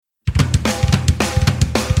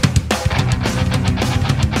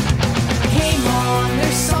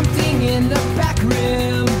in the back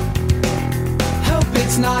room. Hope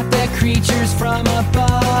it's not the creatures from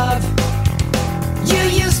above.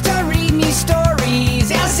 You used to read me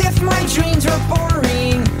stories as if my dreams were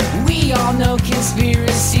boring. We all know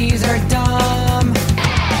conspiracies are dumb.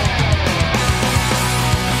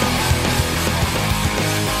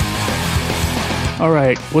 All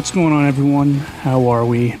right, what's going on, everyone? How are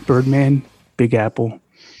we? Birdman, Big Apple,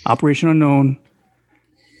 Operation Unknown.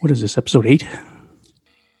 What is this, episode 8?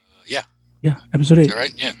 Yeah. Yeah, episode 8. All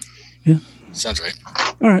right, yeah. Yeah. Sounds right.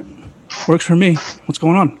 All right, works for me. What's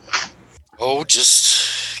going on? Oh,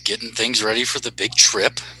 just getting things ready for the big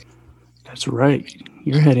trip. That's right.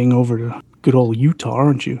 You're heading over to good old Utah,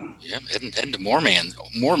 aren't you? Yeah, heading to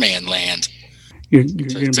Moorman land. You're going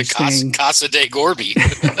to be staying... Casa de Gorby.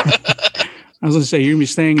 I was going to say, you're going to be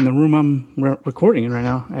staying in the room I'm recording in right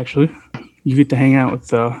now, actually. You get to hang out with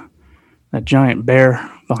that giant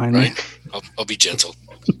bear behind me. I'll be gentle.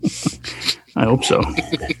 I hope so.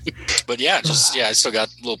 But yeah, I still got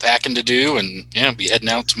a little packing to do, and yeah, I'll be heading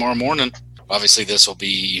out tomorrow morning. Obviously, this will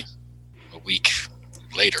be a week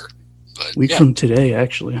later. But week from today,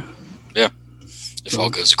 actually. Yeah, if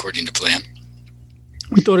all goes according to plan.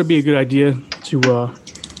 We thought it'd be a good idea to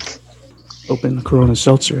open the Corona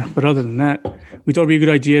Seltzer. But other than that, we thought it'd be a good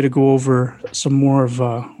idea to go over some more of,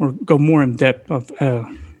 or go more in depth of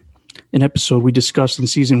an episode we discussed in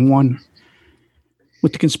season 1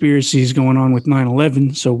 with the conspiracies going on with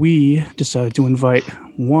 9/11. So we decided to invite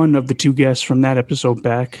one of the 2 guests from that episode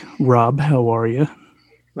back. Rob, how are you?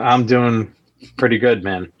 I'm doing pretty good,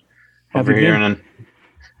 man. Over here. And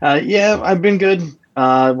yeah, I've been good.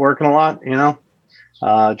 Working a lot,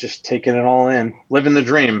 just taking it all in. Living the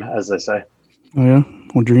dream, as they say. Oh, yeah?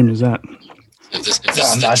 What dream is that? If this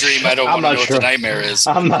is the dream, I don't want to know what the nightmare is.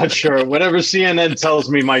 I'm not sure. Whatever CNN tells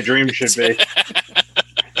me my dream should be.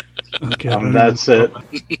 Okay, that's it.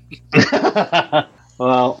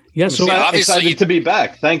 Well, yeah, so I'm excited to be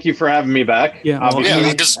back. Thank you for having me back. Yeah,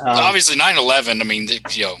 because obviously 9/11, I mean,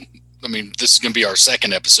 this is going to be our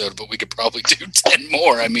second episode, but we could probably do 10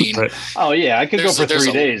 more. I mean, right. Oh yeah, I could go for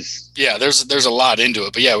 3 days. Yeah, there's a lot into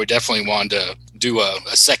it, but yeah, we definitely wanted to do a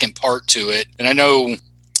second part to it. And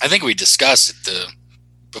I think we discussed it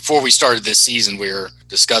before we started this season. We were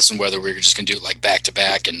discussing whether we were just going to do it like back to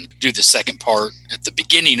back and do the second part at the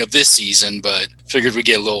beginning of this season, but figured we'd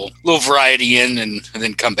get a little variety in and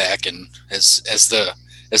then come back. And as the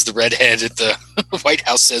redhead at the White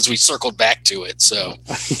House says, we circled back to it. So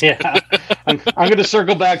yeah, I'm going to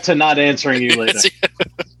circle back to not answering you later.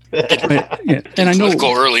 Yeah. And I know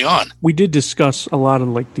early on we did discuss a lot of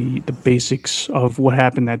like the basics of what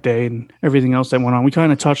happened that day and everything else that went on. We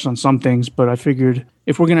kind of touched on some things, but I figured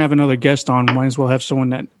if we're going to have another guest on, might as well have someone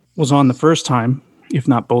that was on the first time, if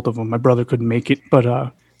not both of them. My brother couldn't make it,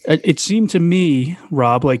 but it seemed to me,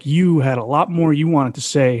 Rob, like you had a lot more you wanted to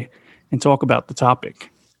say and talk about the topic.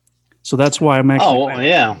 So that's why I'm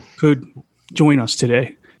actually could join us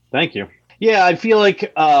today. Thank you. Yeah, I feel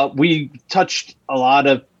like we touched a lot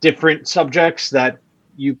of different subjects that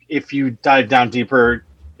if you dive down deeper,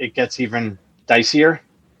 it gets even dicier.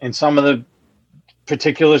 And some of the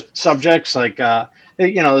particular subjects, like,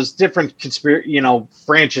 there's different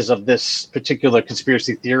branches of this particular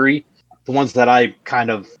conspiracy theory. The ones that I kind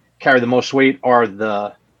of carry the most weight are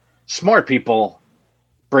the smart people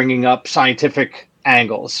bringing up scientific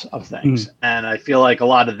angles of things. And I feel like a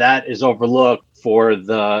lot of that is overlooked for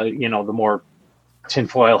the more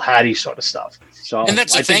tinfoil hatty sort of stuff. So, and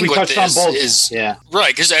that's the thing with this is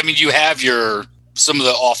right, because I mean you have some of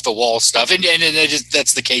the off the wall stuff, and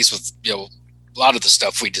that's the case with a lot of the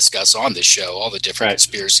stuff we discuss on this show, all the different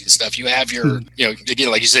conspiracy and stuff. You have your again,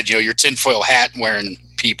 like you said, your tinfoil hat wearing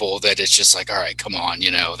people that it's just like, all right, come on,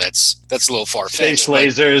 that's a little far fetched.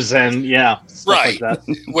 Space lasers and right. Like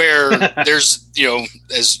that. Where there's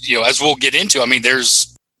as we'll get into, I mean,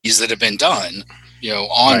 there's these that have been done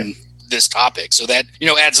on this topic, so that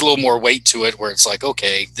adds a little more weight to it, where it's like,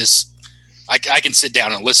 okay, this I can sit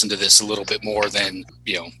down and listen to this a little bit more than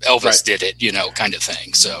Elvis did it, kind of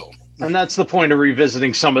thing. So, and that's the point of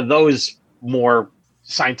revisiting some of those more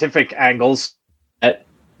scientific angles that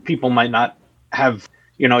people might not have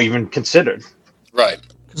even considered. Right.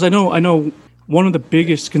 Because I know one of the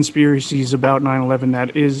biggest conspiracies about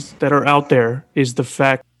 9/11 that are out there is the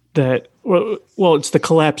fact that it's the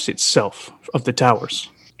collapse itself of the towers.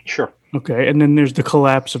 Sure. Okay, and then there's the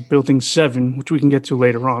collapse of Building 7, which we can get to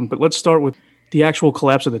later on. But let's start with the actual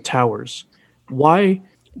collapse of the towers. Why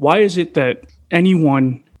is it that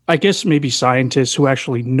anyone, I guess maybe scientists who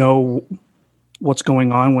actually know what's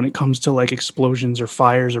going on when it comes to like explosions or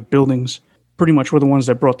fires or buildings, pretty much were the ones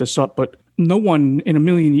that brought this up. But no one in a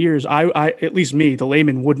million years, I at least me, the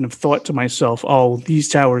layman, wouldn't have thought to myself, oh, these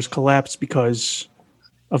towers collapsed because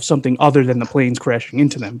of something other than the planes crashing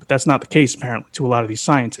into them. But that's not the case, apparently, to a lot of these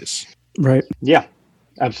scientists. Right. Yeah,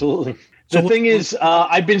 absolutely. The thing is,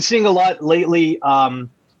 I've been seeing a lot lately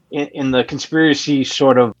in the conspiracy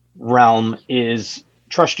sort of realm is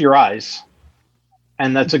trust your eyes.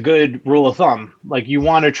 And that's a good rule of thumb. Like, you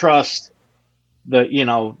want to trust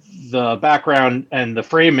the background and the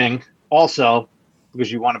framing also,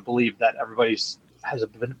 because you want to believe that everybody's has a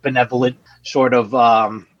benevolent sort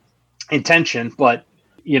of intention. But,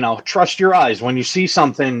 trust your eyes. When you see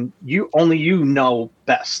something, you know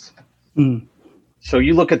best. Mm. So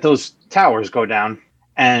you look at those towers go down,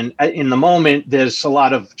 and in the moment, there's a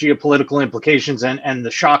lot of geopolitical implications and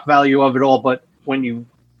the shock value of it all. But when you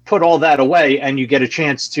put all that away and you get a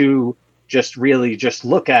chance to just really just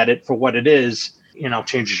look at it for what it is,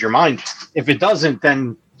 changes your mind. If it doesn't,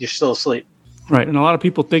 then you're still asleep. Right. And a lot of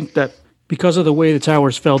people think that because of the way the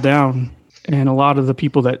towers fell down, and a lot of the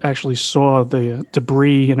people that actually saw the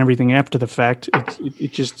debris and everything after the fact,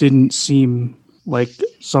 it just didn't seem like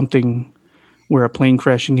something where a plane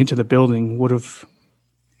crashing into the building would have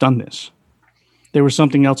done this. There was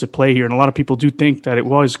something else at play here, and a lot of people do think that it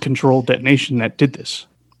was controlled detonation that did this.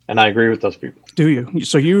 And I agree with those people. Do you?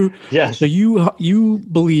 So you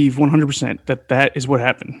believe 100% that is what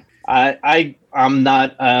happened. I'm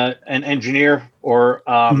not an engineer or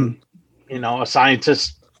a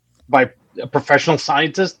scientist a professional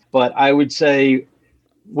scientist, but I would say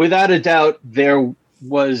without a doubt that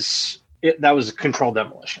was a controlled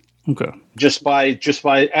demolition. Okay. Just by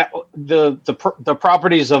the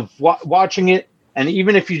properties of watching it, and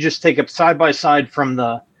even if you just take it side by side from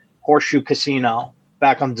the Horseshoe Casino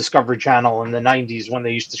back on Discovery Channel in the 90s when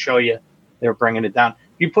they used to show you they were bringing it down,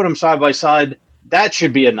 you put them side by side, that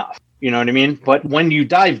should be enough. You know what I mean? But when you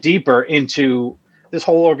dive deeper into this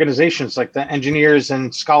whole organization, it's like the engineers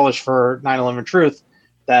and scholars for 9/11 Truth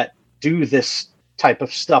that do this type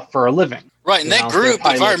of stuff for a living. Right, and that group,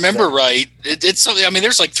 if I remember right, it's something. I mean,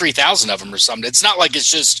 there's like 3,000 of them or something. It's not like it's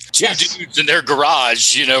just two dudes in their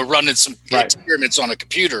garage, running some experiments on a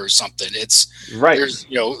computer or something. It's there's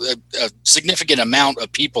a significant amount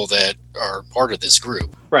of people that are part of this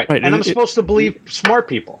group. Right. And I'm supposed to believe smart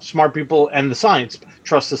people, and the science.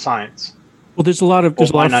 Trust the science. Well, there's a lot of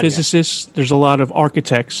physicists. There's a lot of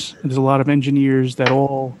architects. There's a lot of engineers that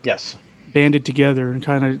all banded together and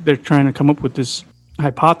they're trying to come up with this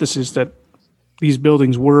hypothesis that these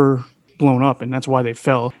buildings were blown up and that's why they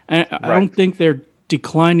fell. And I don't think they're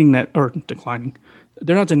declining.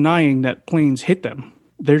 They're not denying that planes hit them.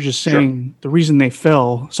 They're just saying the reason they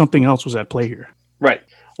fell, something else was at play here. Right.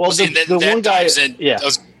 Well, the one guy,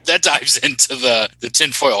 that dives into the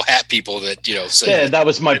tinfoil hat people that say that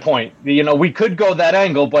was my point. We could go that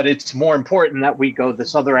angle, but it's more important that we go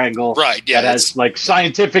this other angle, right? Yeah, that has like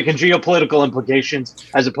scientific and geopolitical implications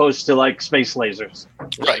as opposed to like space lasers.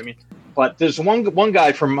 You know what I mean? But there's one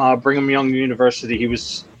guy from Brigham Young University. He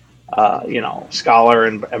was, scholar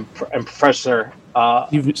and professor,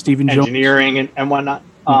 Stephen engineering Jones. and whatnot.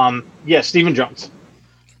 Stephen Jones.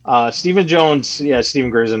 Stephen Jones. Stephen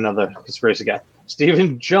Greer is another conspiracy guy.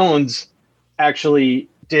 Stephen Jones actually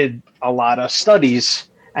did a lot of studies,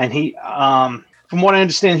 and he, from what I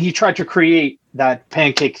understand, he tried to create that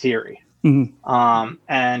pancake theory. Mm-hmm.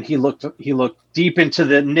 And he looked deep into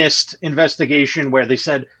the NIST investigation where they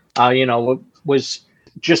said, was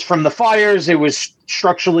just from the fires, it was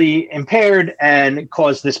structurally impaired and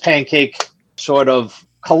caused this pancake sort of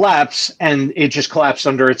collapse, and it just collapsed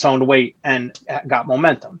under its own weight and got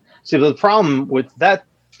momentum. See, the problem with that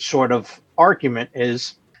sort of argument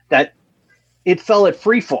is that it fell at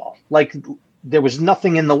free fall, like there was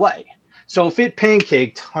nothing in the way. So if it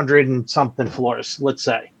pancaked 100 and something floors, let's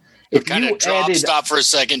say, if you stop for a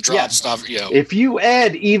second, stop. If you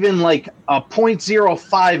add even like a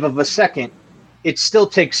 0.05 of a second, it still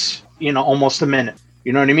takes almost a minute.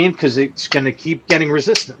 You know what I mean? Because it's going to keep getting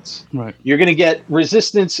resistance. Right. You're going to get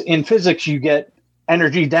resistance in physics. You get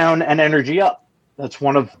energy down and energy up. That's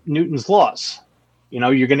one of Newton's laws.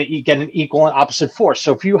 You're going to get an equal and opposite force.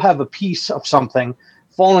 So if you have a piece of something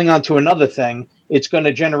falling onto another thing, it's going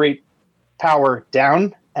to generate power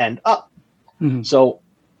down and up. Mm-hmm. So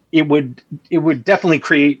it would definitely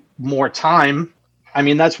create more time. I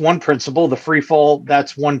mean, that's one principle. The free fall,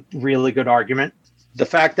 that's one really good argument. The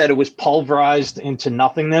fact that it was pulverized into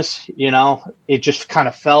nothingness, it just kind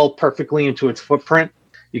of fell perfectly into its footprint.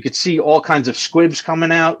 You could see all kinds of squibs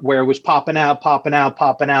coming out where it was popping out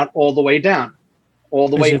all the way down, all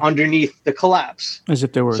the way underneath the collapse. As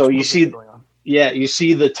if there were. So you see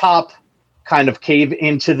the top kind of cave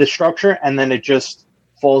into the structure, and then it just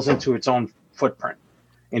falls into its own footprint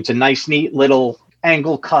into nice, neat little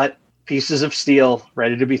angle cut pieces of steel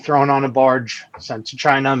ready to be thrown on a barge, sent to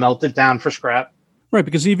China, melted down for scrap. Right,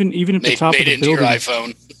 because even if the top of the building,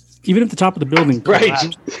 iPhone. Even if the top of the building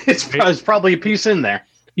collapsed, it's probably a piece in there.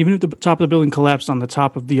 Even if the top of the building collapsed on the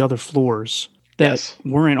top of the other floors that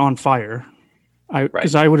weren't on fire,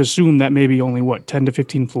 because I would assume that maybe only 10 to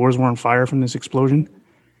 15 floors were on fire from this explosion.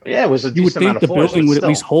 Yeah, it was a decent amount of floors. You would think the building would at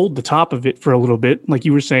least hold the top of it for a little bit, like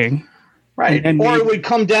you were saying. Right. Or it would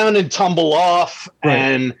come down and tumble off,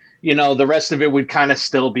 and the rest of it would kind of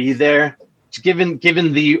still be there. Given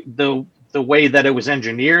the way that it was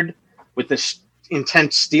engineered with this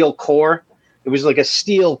intense steel core, it was like a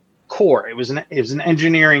steel core. It was an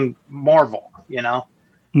engineering marvel,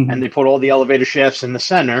 And they put all the elevator shafts in the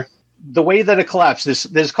center. The way that it collapsed,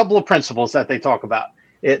 there's a couple of principles that they talk about.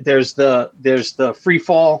 There's the free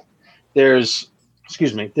fall. There's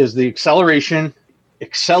the acceleration,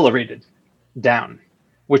 accelerated down,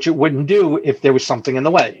 which it wouldn't do if there was something in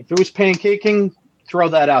the way. If it was pancaking, throw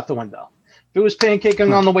that out the window. If it was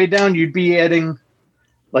pancaking on the way down, you'd be adding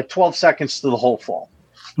like 12 seconds to the whole fall.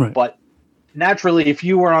 Right. But naturally, if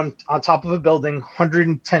you were on top of a building,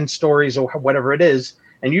 110 stories or whatever it is,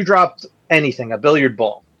 and you dropped anything, a billiard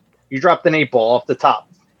ball, you dropped an 8-ball off the top,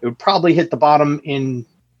 it would probably hit the bottom in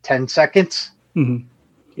 10 seconds. Mm-hmm.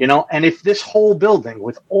 And if this whole building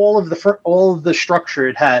with all of the structure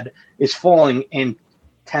it had is falling in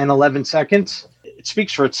 10, 11 seconds, it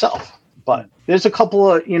speaks for itself. But there's a couple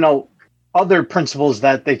of, other principles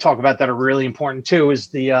that they talk about that are really important too, is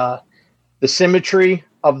the symmetry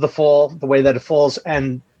of the fall, the way that it falls,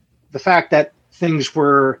 and the fact that things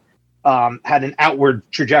were had an outward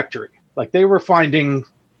trajectory. Like they were finding,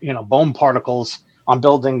 bone particles on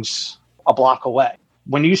buildings a block away.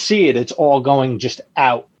 When you see it, it's all going just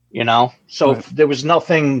out, So if there was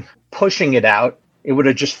nothing pushing it out, it would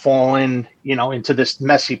have just fallen, into this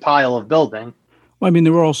messy pile of building. Well, I mean,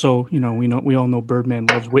 there were also, we all know Birdman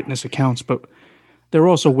loves witness accounts, but there were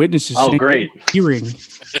also witnesses hearing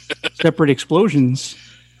separate explosions,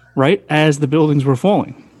 right, as the buildings were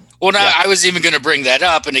falling. Well, I was even going to bring that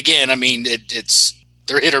up, and again, I mean,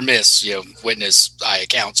 they're hit or miss, witness eye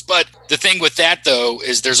accounts. But the thing with that, though,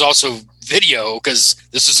 is there's also video, because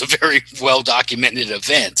this is a very well documented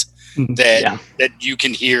event that you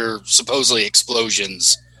can hear supposedly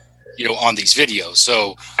explosions, on these videos.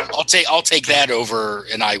 So I'll take that over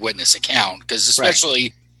an eyewitness account, because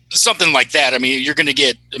especially something like that, I mean, you're going to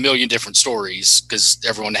get a million different stories because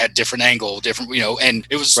everyone had different angle, different, and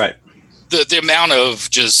it was the amount of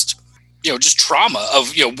just trauma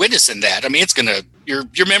of, witnessing that. I mean, it's going to,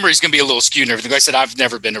 your memory is going to be a little skewed and everything. Like I said, I've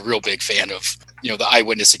never been a real big fan of, the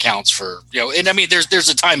eyewitness accounts for, and I mean, there's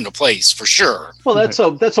a time and a place for sure. Well, that's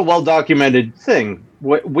a well-documented thing.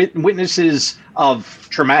 Witnesses of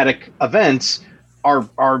traumatic events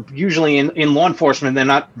are usually in law enforcement. They're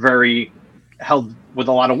not very held with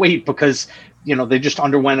a lot of weight because, they just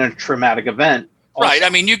underwent a traumatic event. Right. I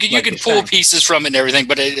mean, you can pull pieces from it and everything,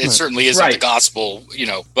 but it certainly isn't the gospel,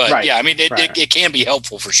 but yeah, I mean, it can be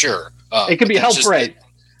helpful for sure. It can be helpful. Right.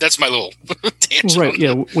 That's my little tangent. Right.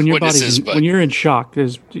 Yeah. When your when you're in shock,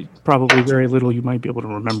 there's probably very little you might be able to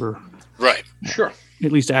remember. Right. Sure.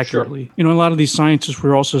 At least accurately. Sure. A lot of these scientists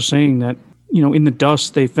were also saying that, in the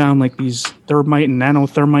dust, they found like these thermite and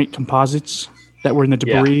nanothermite composites that were in the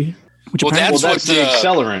debris. Which that's the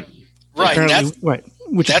accelerant. Right.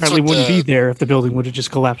 Which apparently wouldn't be there if the building would have just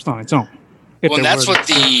collapsed on its own. Well, and that's what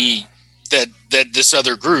this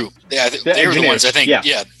other group, they were the ones, I think,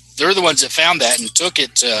 they're the ones that found that and took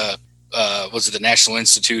it to, was it the National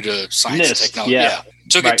Institute of Science and Technology? Yeah.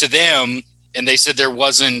 Took it to them, and they said there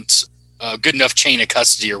wasn't a good enough chain of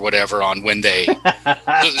custody or whatever on when they,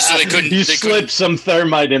 so they couldn't. You slipped some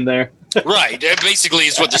thermite in there. Right. Basically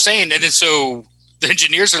is what they're saying. And then so the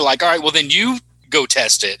engineers are like, all right, well, then you go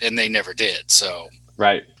test it. And they never did. So.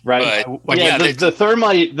 Right. But, the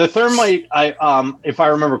thermite, if I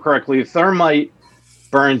remember correctly, thermite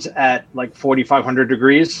burns at like 4,500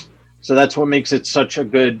 degrees. So that's what makes it such a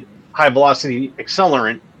good high velocity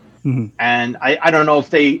accelerant. Mm-hmm. And I don't know if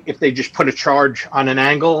they just put a charge on an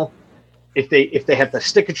angle, if they have to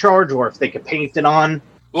stick a charge, or if they could paint it on.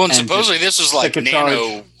 Well, and supposedly this was like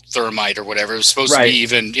nano thermite or whatever. It was supposed to be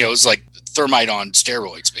even, it was like thermite on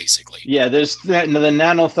steroids, basically. Yeah, there's the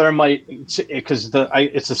nanothermite, because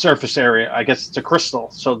it's the surface area. I guess it's a crystal,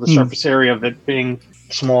 so the surface area of it being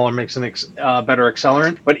smaller makes an better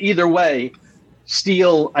accelerant. But either way,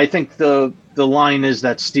 steel, I think the line is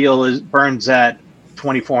that steel burns at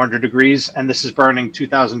 2,400 degrees, and this is burning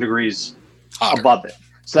 2,000 degrees above it.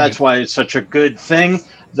 So that's why it's such a good thing.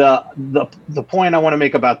 The point I want to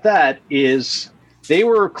make about that is they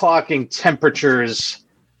were clocking temperatures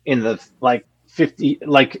in the like 50,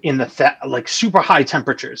 like in the like super high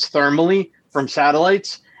temperatures thermally from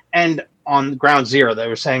satellites, and on ground zero they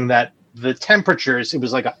were saying that the temperatures, it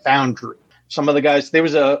was like a foundry. Some of the guys, there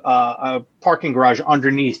was a parking garage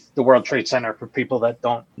underneath the World Trade Center. For people that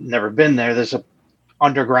never been there, there's a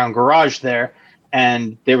underground garage there,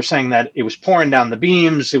 and they were saying that it was pouring down the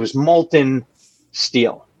beams. It was molten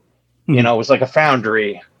steel. You know, it was like a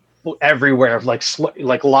foundry everywhere,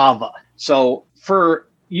 like lava. So for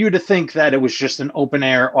you to think that it was just an open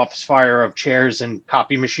air office fire of chairs and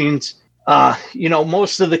copy machines, you know,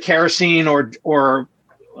 most of the kerosene or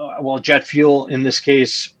jet fuel in this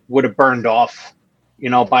case would have burned off, you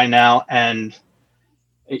know, by now. And,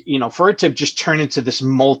 you know, for it to just turn into this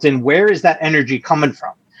molten, where is that energy coming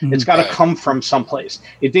from? It's got to come from someplace.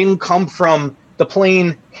 It didn't come from the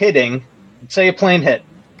plane hitting. Say a plane hit.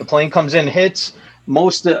 The plane comes in, hits.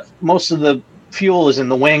 Most of the fuel is in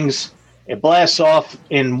the wings. It blasts off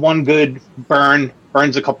in one good burn,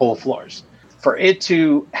 burns a couple of floors. For it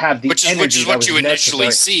to have the energy, which is what you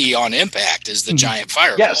initially see on impact, is the giant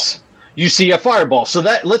fireball. Yes, you see a fireball. So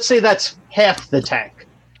that, let's say that's half the tank.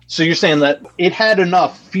 So you're saying that it had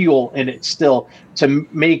enough fuel in it still to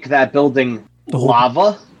make that building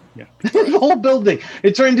lava. Yeah, the whole building.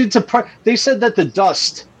 It turned into. They said that the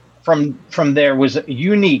dust from there was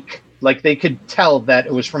unique. Like they could tell that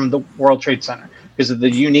it was from the World Trade Center because of the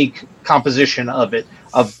unique composition of it,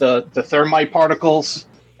 of the thermite particles.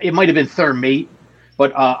 It might have been thermate,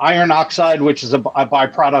 but iron oxide, which is a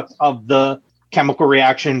byproduct of the chemical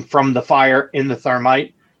reaction from the fire in the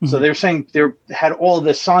thermite. So they're saying they had all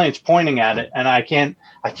this science pointing at it, and I can't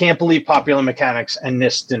believe Popular Mechanics and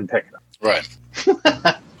NIST didn't pick it up. Right.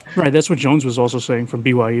 Right. That's what Jones was also saying from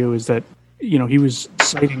BYU, is that, you know, he was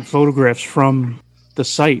citing photographs from the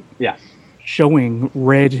site, showing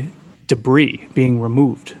red debris being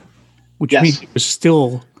removed, which means it was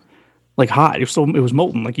still like hot. It was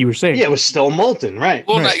molten, like you were saying. Yeah, it was still molten, right?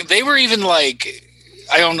 Well, right. They were even like,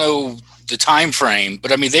 I don't know the time frame,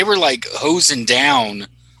 but I mean, they were like hosing down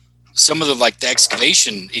some of the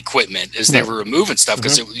excavation equipment as they were removing stuff,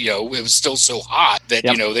 because it was still so hot that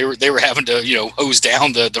they were having to hose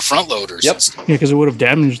down the front loaders. Yeah, because it would have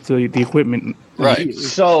damaged the equipment. Right.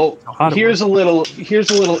 So here's a little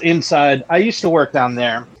inside. I used to work down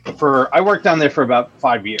there I worked down there for about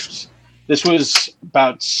 5 years. This was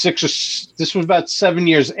about 7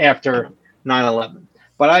 years after 9/11.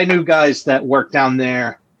 But I knew guys that worked down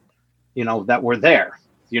there, that were there.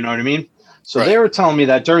 You know what I mean? So they were telling me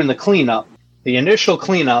that during the initial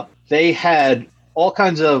cleanup, they had all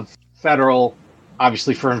kinds of federal,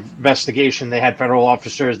 obviously for investigation, they had federal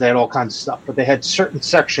officers, they had all kinds of stuff, but they had certain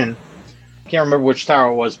section, I can't remember which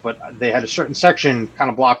tower it was, but they had a certain section kind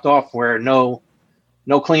of blocked off where no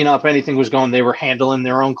cleanup, anything was going. They were handling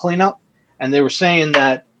their own cleanup. And they were saying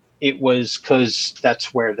that it was because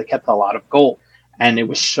that's where they kept a lot of gold. And it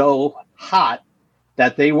was so hot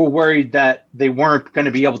that they were worried that they weren't going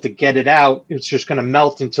to be able to get it out. It's just going to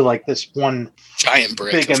melt into like this one giant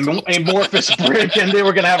brick, big amorphous brick, and they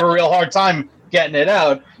were going to have a real hard time getting it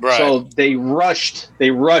out. Right. So they rushed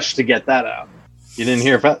to get that out. You didn't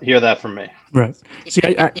hear that from me, right? See,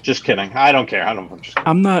 I just kidding. I don't care.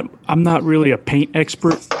 I'm not really a paint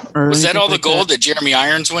expert. Was that all the gold that Jeremy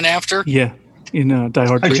Irons went after? Yeah, in Die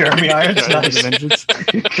Hard 3. Jeremy Irons, nice.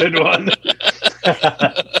 Good one.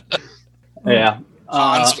 Yeah.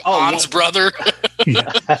 Han's brother.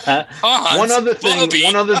 Hans, one other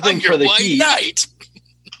thing for the heat. Knight.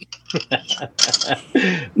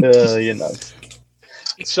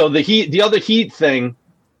 So the other heat thing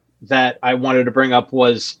that I wanted to bring up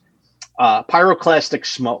was pyroclastic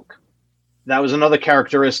smoke. That was another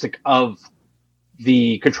characteristic of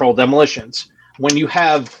the controlled demolitions. When you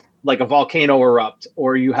have like a volcano erupt,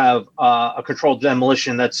 or you have a controlled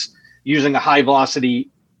demolition that's using a high velocity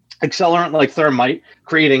accelerant like thermite,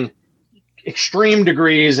 creating extreme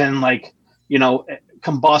degrees and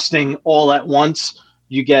combusting all at once,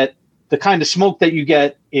 you get the kind of smoke that you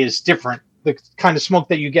get is different. The kind of smoke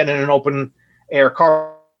that you get in an open air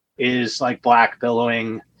car is like black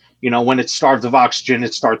billowing. When it's starved of oxygen,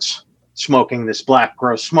 it starts smoking this black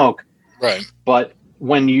gross smoke. Right. But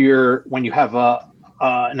when you have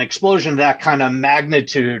an explosion of that kind of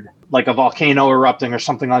magnitude, like a volcano erupting or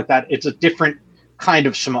something like that, it's a different kind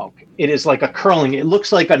of smoke. It is like a curling. It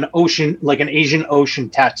looks like an ocean, like an Asian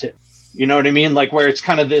ocean tattoo. You know what I mean? Like where it's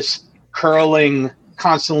kind of this curling,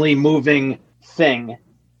 constantly moving thing,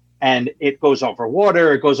 and it goes over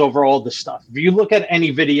water. It goes over all this stuff. If you look at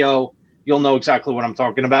any video, you'll know exactly what I'm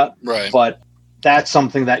talking about. Right. But that's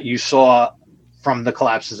something that you saw from the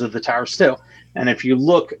collapses of the towers too. And if you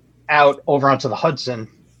look out over onto the Hudson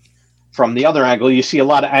from the other angle. You see a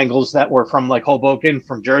lot of angles that were from like Hoboken,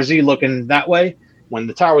 from Jersey, looking that way. When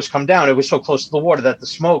the towers come down, it was so close to the water that the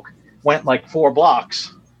smoke went like 4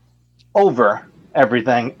 blocks over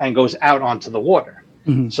everything and goes out onto the water.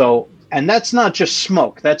 Mm-hmm. So, and that's not just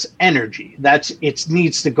smoke, that's energy. It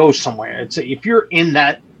needs to go somewhere. If you're in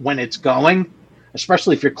that when it's going,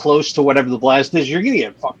 especially if you're close to whatever the blast is, you're going to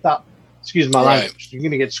get fucked up. Excuse my language. You're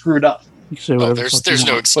going to get screwed up. There's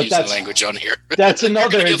no excuse in language on here. That's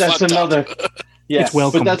another. Yeah,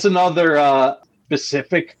 but that's another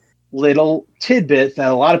specific little tidbit that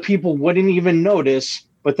a lot of people wouldn't even notice.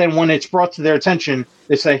 But then when it's brought to their attention,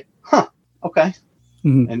 they say, "Huh, okay,"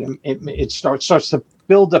 and it starts to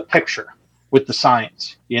build a picture with the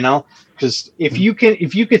science. Because if you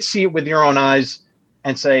could see it with your own eyes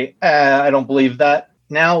and say, "I don't believe that,"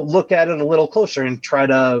 now look at it a little closer and try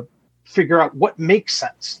to figure out what makes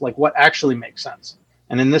sense, like what actually makes sense.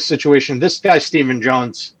 And in this situation, this guy, Stephen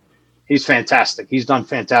Jones, he's fantastic. He's done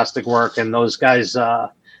fantastic work. And those guys, the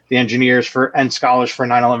engineers and scholars for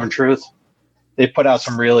 9/11 Truth, they put out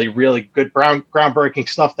some really, really good groundbreaking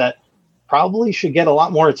stuff that probably should get a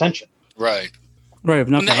lot more attention. Right. If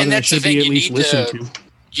nothing, and that's the thing. At least listen to.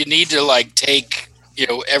 You need to like take,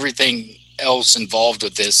 everything else involved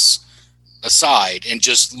with this aside and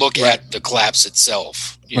just look at the collapse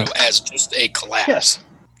itself, as just a collapse. Yes.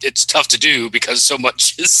 It's tough to do because so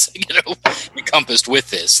much is, encompassed with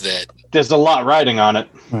this that there's a lot riding on it.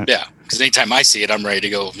 Right. Yeah. Because anytime I see it, I'm ready to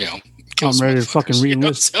go, I'm ready to fucking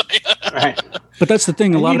re-enlist. Right. But that's the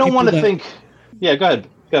thing. A lot of people don't want to think. Yeah, go ahead.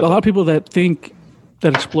 A lot of people that think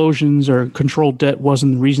that explosions or controlled debt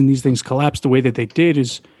wasn't the reason these things collapsed the way that they did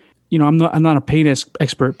is, I'm not a paint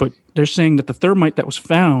expert, but they're saying that the thermite that was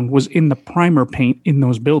found was in the primer paint in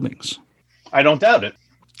those buildings. I don't doubt it.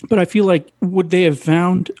 But I feel like, would they have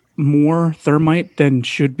found more thermite than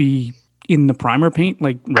should be in the primer paint,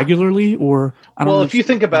 like regularly? Or I don't know. If you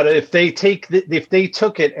think about it, if they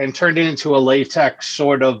took it and turned it into a latex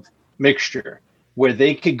sort of mixture, where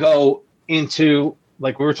they could go into,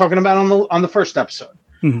 like we were talking about on the first episode,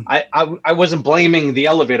 I wasn't blaming the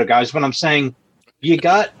elevator guys, but I'm saying you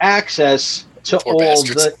got access to Poor all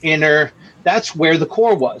bastards. the inner. That's where the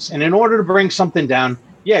core was, and in order to bring something down.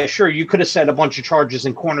 Yeah, sure. You could have set a bunch of charges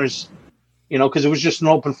in corners, because it was just an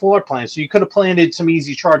open floor plan. So you could have planted some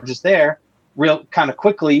easy charges there real kind of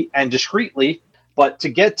quickly and discreetly. But to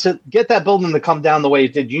get that building to come down the way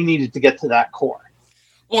it did, you needed to get to that core.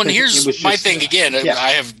 Well, and here's my thing again. Yeah.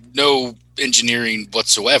 I have no engineering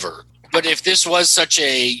whatsoever. But if this was such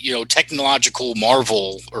a, technological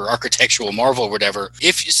marvel or architectural marvel or whatever,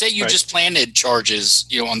 if you say you just planted charges,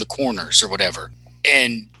 on the corners or whatever,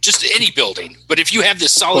 and just any building. But if you have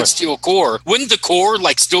this solid steel core, wouldn't the core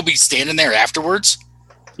still be standing there afterwards?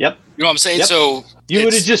 Yep. You know what I'm saying? Yep. So you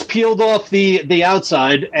would have just peeled off the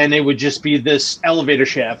outside, and it would just be this elevator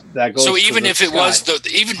shaft that goes. So even if it was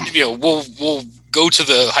we'll go to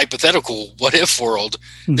the hypothetical what if world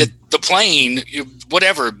that the plane,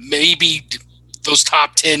 whatever, maybe those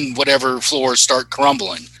top 10 whatever floors start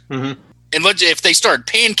crumbling, and if they start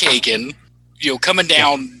pancaking, coming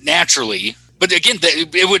down naturally. But again,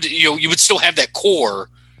 it would you would still have that core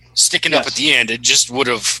sticking up at the end. It just would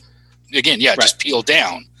have, just peeled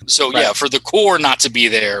down. So for the core not to be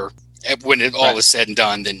there when it all is said and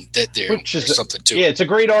done, then there's something to it. Yeah, it's a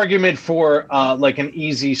great argument for like an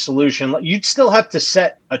easy solution. You'd still have to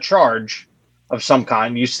set a charge of some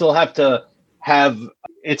kind. You still have to have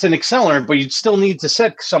it's an accelerant, but you'd still need to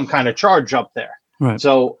set some kind of charge up there. Right.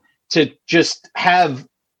 So to just have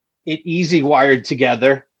it easy wired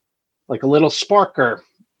together. Like a little sparker,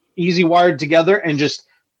 easy wired together, and just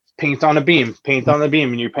paint on a beam,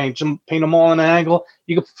 and you paint them all in an angle.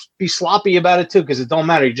 You could be sloppy about it too, because it don't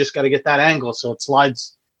matter. You just got to get that angle so it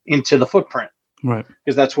slides into the footprint. Right.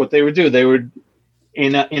 Because that's what they would do. They would,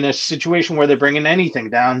 in a situation where they're bringing anything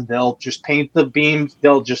down, they'll just paint the beam.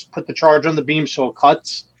 They'll just put the charge on the beam so it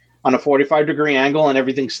cuts on a 45-degree angle, and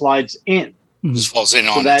everything slides in. Just falls in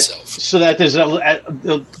on itself. So that there's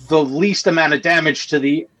the least amount of damage to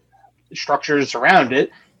the structures around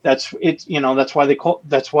it. That's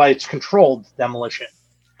why it's controlled demolition.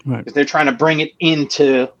 Right. If they're trying to bring it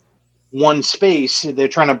into one space, they're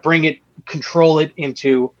trying to control it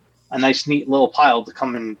into a nice neat little pile to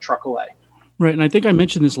come and truck away. Right. And I think I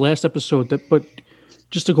mentioned this last episode but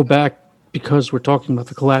just to go back, because we're talking about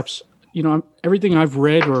the collapse, everything I've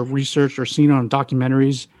read or researched or seen on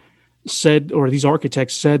documentaries said, or these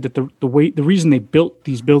architects said, that the reason they built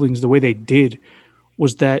these buildings the way they did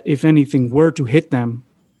was that if anything were to hit them,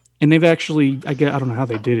 and they've actually, I don't know how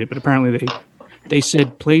they did it, but apparently they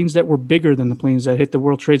said planes that were bigger than the planes that hit the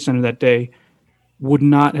World Trade Center that day, would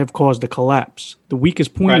not have caused a collapse. The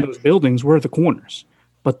weakest point Right. of those buildings were the corners,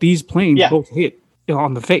 but these planes both hit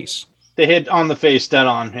on the face. They hit on the face dead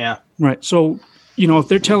on. Yeah. Right. So, if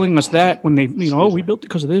they're telling us that when they, we built it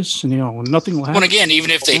because of this, and nothing will happen. Well, again,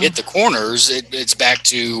 even if they hit the corners, it's back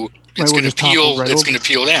to it's going to peel. It's going to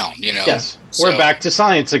peel down. Yes, we're back to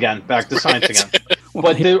science again. But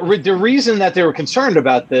the reason that they were concerned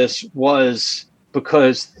about this was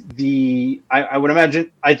because I would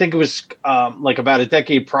imagine, I think it was like about a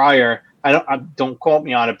decade prior. Don't quote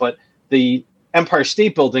me on it, but the Empire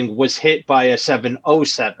State Building was hit by a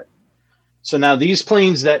 707. So now these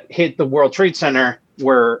planes that hit the World Trade Center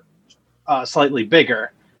were slightly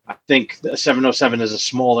bigger. I think the 707 is a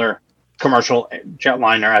smaller commercial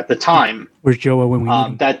jetliner at the time. Where's Joe when we need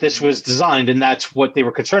him? That this was designed, and that's what they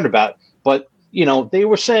were concerned about. But they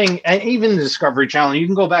were saying, and even the Discovery Channel, you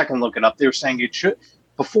can go back and look it up. They were saying it should,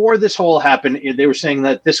 before this whole happened, they were saying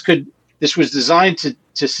that this was designed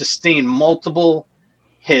to sustain multiple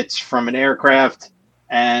hits from an aircraft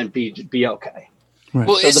and be okay. Right.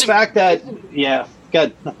 Well, So the fact that,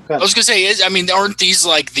 good. I was going to say, aren't these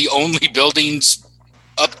like the only buildings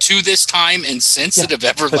up to this time and since that have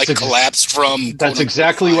ever collapsed from? That's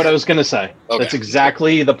exactly what I was going to say. Okay. That's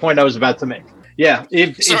exactly the point I was about to make. Yeah.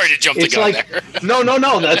 Sorry to jump the gun there. No.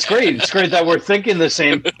 That's great. It's great that we're thinking the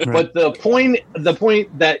same. Right. But the point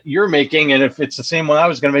that you're making, and if it's the same one I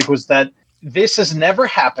was going to make, was that this has never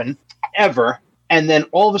happened ever. And then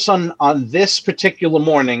all of a sudden on this particular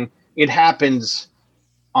morning, it happens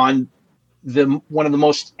on one of the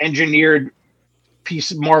most engineered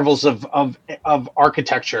marvels of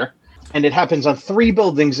architecture, and it happens on 3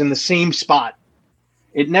 buildings in the same spot.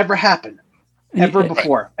 It never happened ever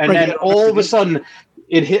before, and then all of a sudden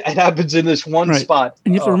it happens in this one spot.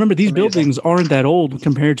 And you have to remember, these buildings aren't that old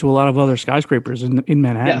compared to a lot of other skyscrapers in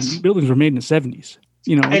Manhattan. Yes. These buildings were made in the 70s.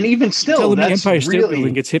 And even still, the Empire State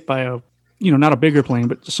Building gets hit by a not a bigger plane,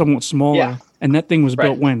 but somewhat smaller. Yeah. And that thing was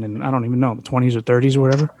built when? And I don't even know, the 20s or 30s or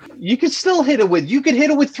whatever. You could still hit it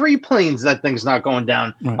with 3 planes. That thing's not going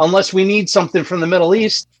down unless we need something from the Middle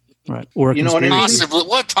East. Right. Or what I mean?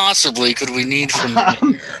 What possibly could we need from there?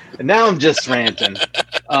 Now I'm just ranting.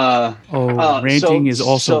 Ranting is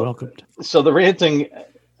also welcomed. So the ranting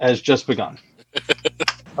has just begun.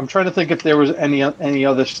 I'm trying to think if there was any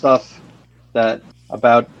other stuff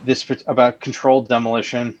about controlled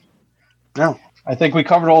demolition. No, I think we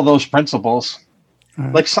covered all those principles.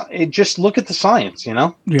 Like, just look at the science,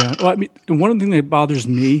 Yeah. Well, I mean, one of the things that bothers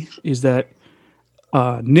me is that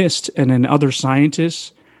NIST and then other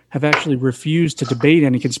scientists have actually refused to debate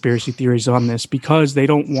any conspiracy theories on this because they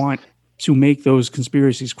don't want to make those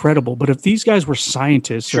conspiracies credible. But if these guys were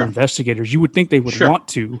scientists or investigators, you would think they would want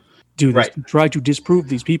to do this, to try to disprove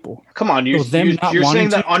these people. Come on, you're saying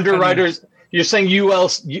that underwriters, you're saying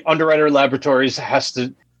Underwriter Laboratories has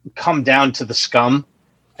to come down to the scum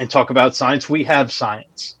and talk about science. We have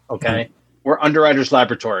science, okay? We're Underwriters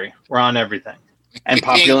Laboratory. We're on everything. And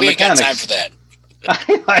popular mechanics. We ain't got time for that.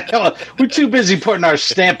 I know. We're too busy putting our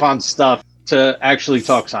stamp on stuff to actually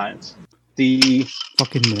talk science. The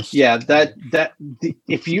fucking miss. Yeah,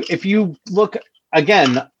 if you look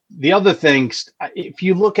again, the other things, if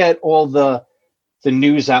you look at all the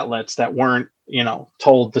news outlets that weren't,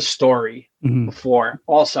 told the story before,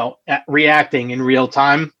 also reacting in real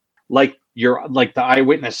time, like the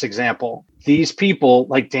eyewitness example, these people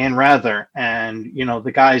like Dan Rather and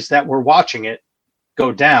the guys that were watching it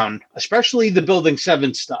go down, especially the Building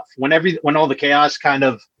 7 stuff, when all the chaos kind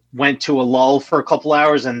of went to a lull for a couple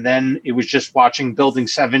hours and then it was just watching Building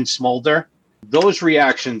 7 smolder. Those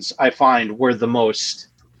reactions I find were the most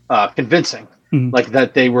convincing, like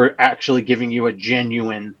that they were actually giving you a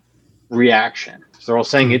genuine reaction. They're all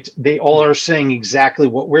saying it. They all are saying exactly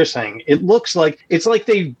what we're saying. It looks like it's like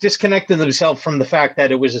they disconnected themselves from the fact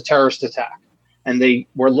that it was a terrorist attack, and they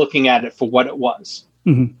were looking at it for what it was.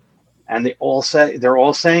 Mm-hmm. And they're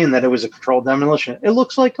all saying that it was a controlled demolition. It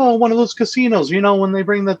looks like one of those casinos, when they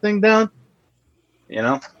bring that thing down.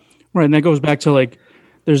 Right, and that goes back to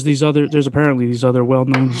there's apparently these other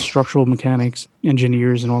well-known structural mechanics,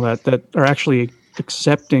 engineers, and all that are actually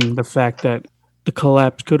accepting the fact that the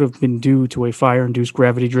collapse could have been due to a fire-induced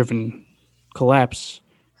gravity-driven collapse.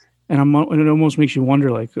 And it almost makes you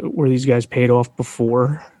wonder, were these guys paid off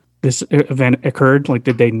before this event occurred?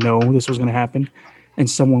 Did they know this was going to happen? And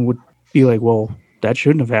someone would be like, well, that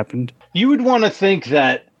shouldn't have happened. You would want to think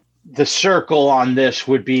that the circle on this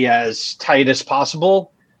would be as tight as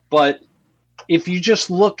possible. But if you just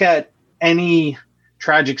look at any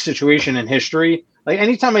tragic situation in history,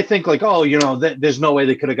 anytime I think there's no way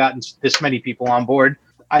they could have gotten this many people on board,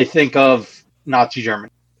 I think of Nazi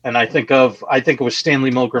Germany. And I think it was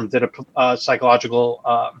Stanley Milgram did a psychological.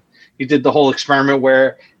 He did the whole experiment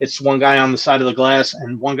where it's one guy on the side of the glass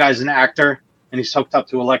and one guy's an actor and he's hooked up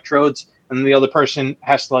to electrodes, and the other person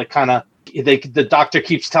has to like kind of. The doctor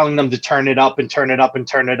keeps telling them to turn it up and turn it up and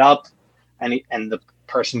turn it up, and the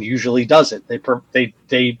person usually does it.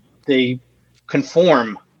 They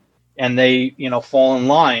conform, and they fall in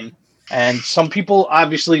line. And some people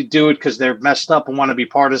obviously do it because they're messed up and want to be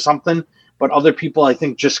part of something, but other people I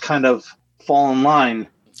think just kind of fall in line.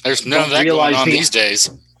 There's none of that going on these days.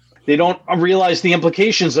 They don't realize the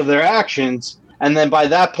implications of their actions, and then by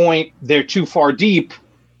that point they're too far deep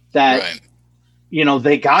that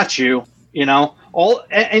they got you.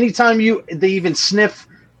 Anytime they even sniff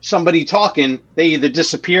somebody talking, they either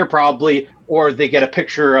disappear probably, or they get a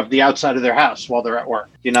picture of the outside of their house while they're at work.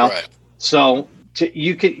 Right. So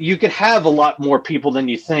you could have a lot more people than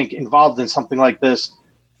you think involved in something like this,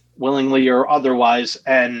 willingly or otherwise.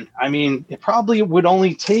 And I mean, it probably would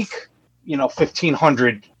only take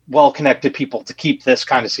 1,500 well-connected people to keep this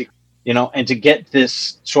kind of secret, and to get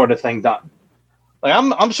this sort of thing done. Like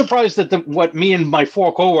I'm surprised at what me and my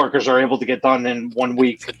 4 coworkers are able to get done in 1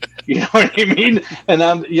 week. You know what I mean? And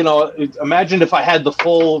imagine if I had the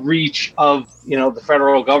full reach of the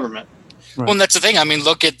federal government. Right. Well, and that's the thing. I mean,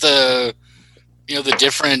 look at the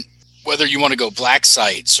different, whether you want to go black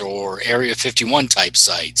sites or Area 51 type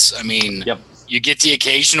sites. I mean, You get the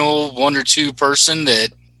occasional 1 or 2 person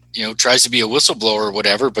that tries to be a whistleblower or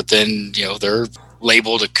whatever, but then they're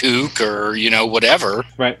labeled a kook or whatever.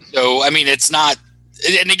 Right. So I mean, it's not.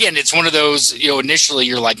 And again, it's one of those, initially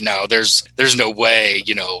you're like, no, there's no way,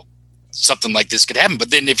 something like this could happen. But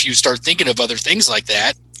then if you start thinking of other things like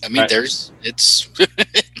that, I mean,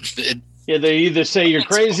 yeah, they either say you're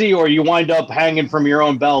crazy or you wind up hanging from your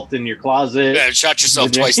own belt in your closet. Yeah, shot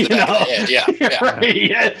yourself twice in the back of the head. Yeah. Right,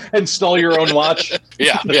 yeah. And stole your own watch.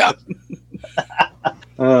 Yeah.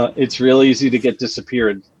 It's real easy to get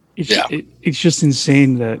disappeared. It's just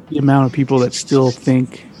insane that the amount of people that still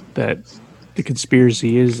think that the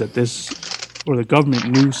conspiracy is that this or the government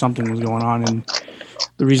knew something was going on, and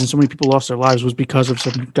the reason so many people lost their lives was because of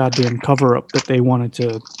some goddamn cover-up that they wanted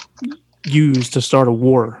to use to start a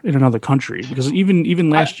war in another country. Because even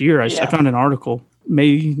last year, I found an article,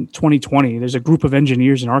 May 2020, there's a group of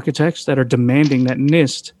engineers and architects that are demanding that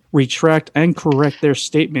NIST retract and correct their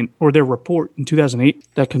statement or their report in 2008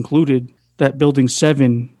 that concluded that Building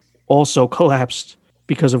 7 also collapsed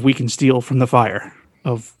because of weakened steel from the fire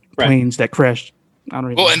of planes that crashed.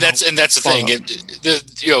 And that's the thing.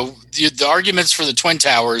 The arguments for the Twin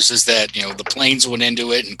Towers is that the planes went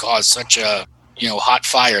into it and caused such a hot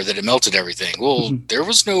fire that it melted everything. Well, there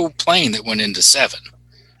was no plane that went into 7.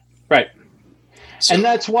 Right. So, and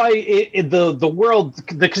that's why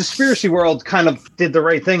the conspiracy world kind of did the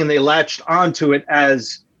right thing, and they latched onto it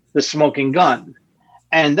as the smoking gun.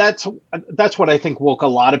 And that's what I think woke a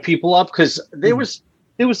lot of people up, because there was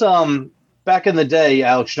back in the day,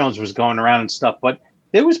 Alex Jones was going around and stuff, but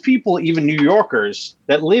there was people, even New Yorkers,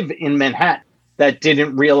 that live in Manhattan that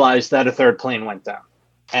didn't realize that a third plane went down.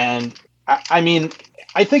 And I mean,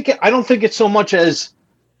 I don't think it's so much as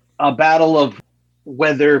a battle of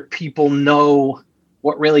whether people know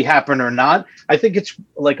what really happened or not. I think it's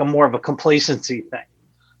like a more of a complacency thing,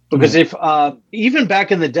 because if even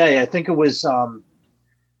back in the day, I think it was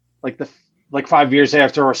like 5 years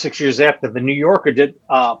after or 6 years after, the New Yorker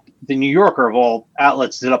of all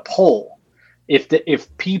outlets did a poll. If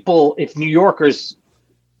New Yorkers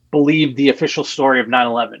believed the official story of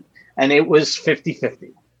 9/11, and it was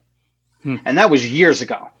 50-50. And that was years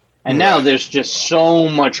ago. And now there's just so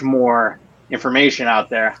much more information out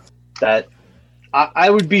there that I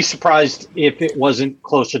would be surprised if it wasn't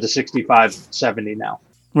closer to 65-70 now.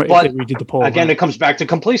 Right, but we did the poll. Again, it comes back to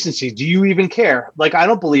complacency. Do you even care? Like, I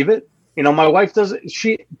don't believe it. My wife doesn't.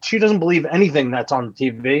 She doesn't believe anything that's on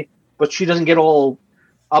TV, but she doesn't get all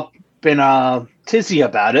up in a tizzy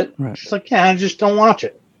about it. Right. She's like, yeah, I just don't watch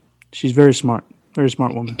it. She's very smart. Very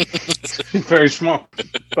smart woman. Very smart.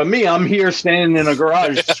 But me, I'm here standing in a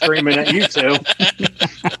garage screaming at you two.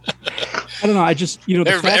 I don't know. I just,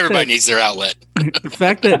 everybody needs their outlet. The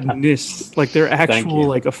fact that NIST, like their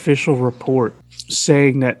actual official report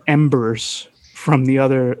saying that embers from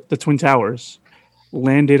the Twin Towers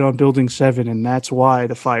landed on Building 7, and that's why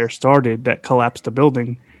the fire started that collapsed the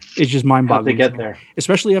building, is just mind-boggling. How'd they get there?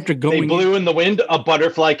 Especially after going... They blew in the wind, a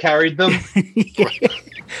butterfly carried them.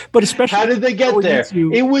 But especially... How did they get there?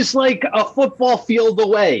 It was like a football field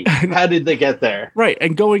away. How did they get there? Right,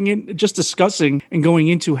 and just discussing and going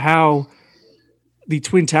into how the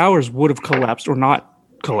Twin Towers would have collapsed or not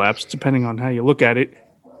collapsed, depending on how you look at it.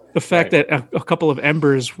 The fact that a couple of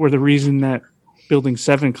embers were the reason that Building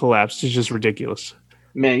 7 collapsed is just ridiculous.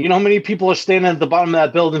 Man, you know how many people are standing at the bottom of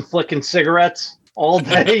that building flicking cigarettes all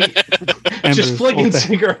day? Just flicking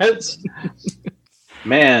cigarettes.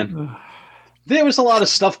 Man, there was a lot of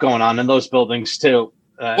stuff going on in those buildings too.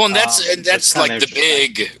 Well, and that's like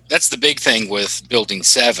the big thing with Building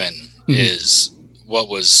 7 is what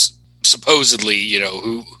was supposedly, you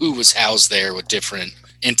know, who was housed there with different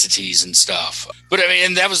entities and stuff. But I mean,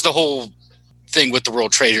 and that was the whole thing with the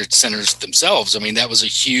World Trade Centers themselves. I mean, that was a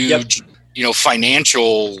huge, you know,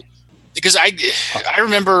 financial, because I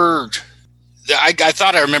remember, I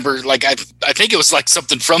thought I remember, like, I think it was like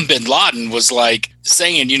something from Bin Laden was like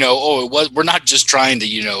saying, you know, we're not just trying to,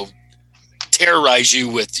 you know, terrorize you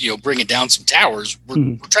with, you know, bringing down some towers.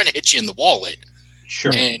 We're trying to hit you in the wallet.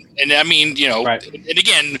 Sure. And I mean, you know, and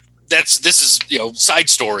again, this is, you know, side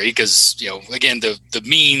story, because, you know, again, the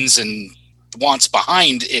means and wants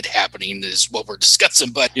behind it happening is what we're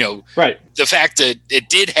discussing. But, you know, the fact that it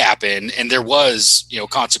did happen and there was, you know,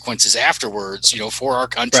 consequences afterwards, you know, for our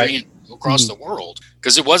country and across the world,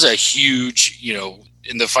 because it was a huge, you know,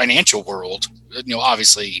 in the financial world, you know,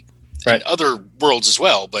 obviously in other worlds as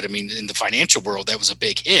well. But I mean, in the financial world, that was a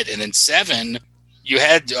big hit. And then 7, you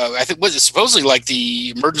had, I think, was it supposedly like the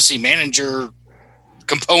emergency manager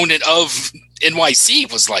component of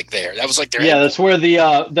NYC was like there. That was like their that's where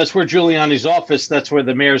that's where Giuliani's office, that's where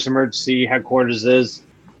the mayor's emergency headquarters is.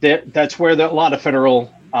 That's where a lot of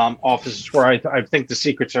federal offices were. I think the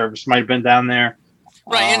Secret Service might have been down there.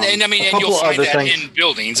 Right, and I mean, and you'll find that in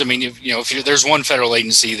buildings. I mean, if there's one federal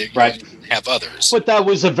agency that you have others. But that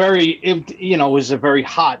was a very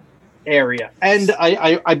hot area, and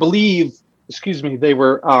I believe, they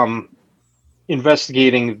were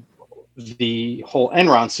investigating the whole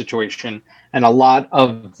Enron situation, and a lot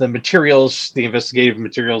of the materials, the investigative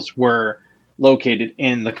materials, were located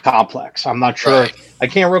in the complex. I'm not sure. I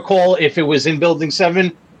can't recall if it was in Building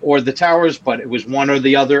 7 or the towers, but it was one or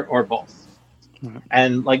the other or both.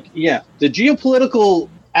 And the geopolitical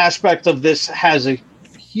aspect of this has a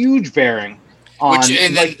huge bearing on.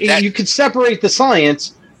 You could separate the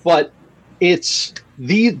science, but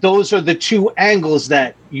those are the two angles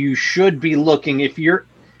that you should be looking. If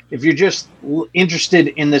you're just interested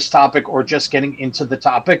in this topic or just getting into the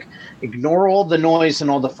topic, ignore all the noise and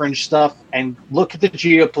all the fringe stuff and look at the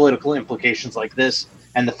geopolitical implications like this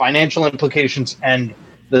and the financial implications and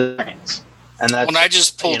the science. And that's, when I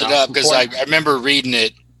just pulled it up because I remember reading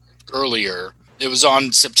it earlier. It was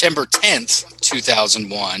on September 10th,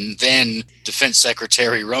 2001. Then Defense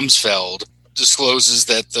Secretary Rumsfeld discloses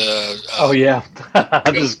that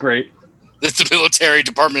this is great. That the military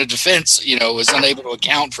Department of Defense, is unable to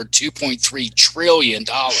account for $2.3 trillion.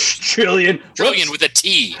 Trillion with a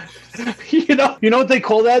T. You know what they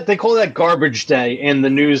call that? They call that garbage day in the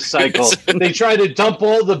news cycle. They try to dump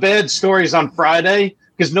all the bad stories on Friday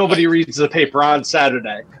because nobody reads the paper on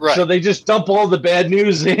Saturday. Right. So they just dump all the bad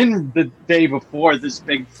news in the day before this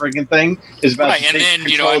big friggin' thing is about to take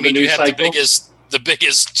control of the news cycle. The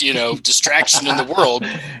biggest, distraction in the world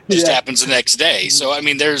just happens the next day. So, I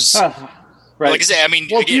mean, there's... Like I say, I mean,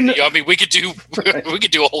 we could do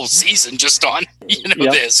a whole season just on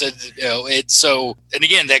this, and it's so. And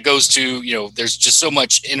again, that goes to there's just so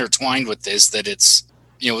much intertwined with this that it's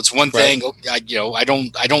it's one thing. I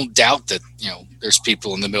don't doubt that there's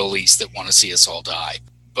people in the Middle East that want to see us all die,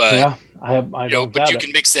 but but you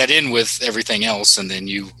can mix that in with everything else, and then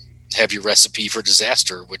you have your recipe for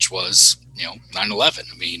disaster, which was 9/11.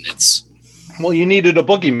 I mean, it's. Well, you needed a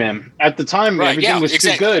boogeyman at the time. Everything was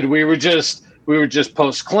too good. We were just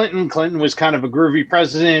post Clinton. Clinton was kind of a groovy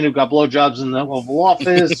president who got blowjobs in the Oval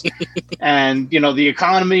Office, and the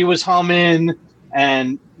economy was humming,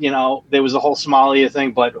 and there was a whole Somalia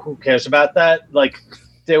thing. But who cares about that? Like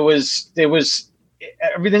there was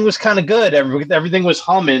everything was kind of good. Everything was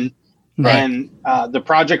humming, and the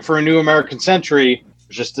Project for a New American Century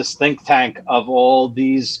was just this think tank of all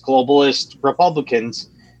these globalist Republicans,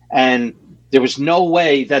 and there was no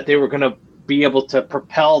way that they were going to be able to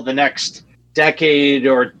propel the next decade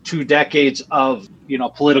or 2 decades of,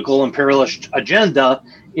 political imperialist agenda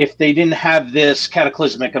if they didn't have this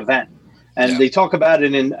cataclysmic event. And they talk about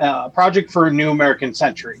it in Project for a New American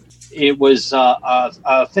Century. It was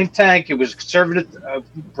a think tank. It was a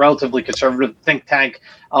relatively conservative think tank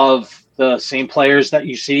of the same players that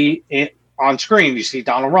you see on screen. You see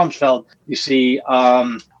Donald Rumsfeld. You see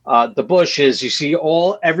the Bushes. You see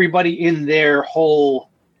everybody in their whole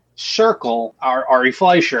circle. Ari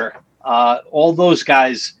Fleischer. All those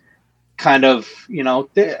guys kind of,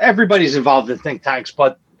 everybody's involved in think tanks,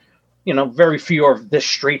 but, very few are this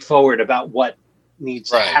straightforward about what needs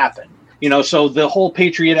to happen. So the whole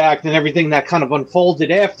Patriot Act and everything that kind of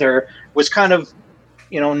unfolded after was kind of,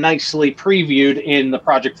 nicely previewed in the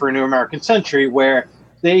Project for a New American Century, where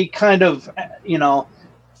they kind of,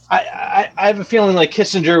 I have a feeling like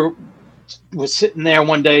Kissinger was sitting there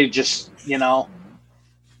one day just,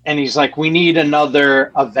 and he's like, we need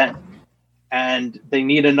another event. And they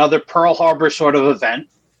need another Pearl Harbor sort of event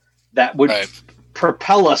that would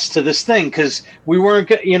propel us to this thing, because we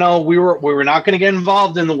weren't, we were not going to get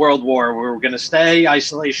involved in the World War. We were going to stay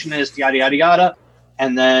isolationist, yada yada yada,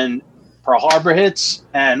 and then Pearl Harbor hits,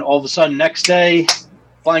 and all of a sudden, next day,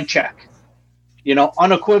 blank check.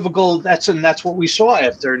 Unequivocal. That's what we saw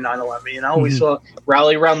after 9/11. We saw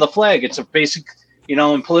rally around the flag. It's a basic,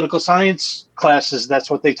 in political science classes,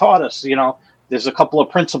 that's what they taught us. There's a couple of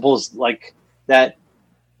principles like that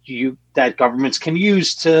that governments can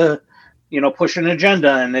use to, push an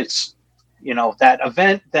agenda, and it's, that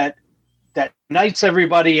event that unites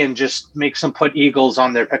everybody and just makes them put eagles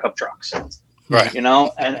on their pickup trucks, right?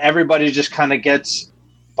 And everybody just kind of gets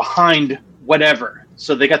behind whatever.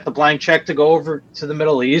 So they got the blank check to go over to the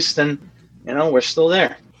Middle East, and we're still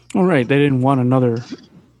there. All right, they didn't want another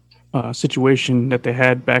situation that they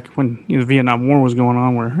had back when the Vietnam War was going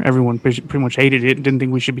on, where everyone pretty much hated it and didn't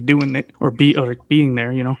think we should be doing it or being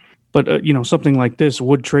there. But something like this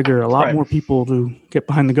would trigger a lot more people to get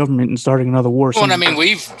behind the government and starting another war. Well,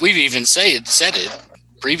 we've even said it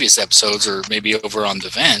previous episodes, or maybe over on the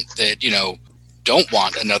vent, that don't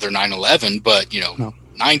want another 9/11, but No.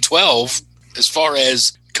 9/12, as far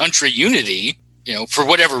as country unity, for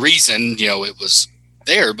whatever reason, it was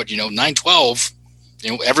there, but 9/12,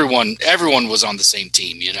 everyone was on the same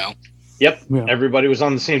team, Yep, Yeah. Everybody was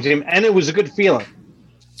on the same team, and it was a good feeling,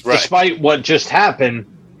 right? Despite what just happened.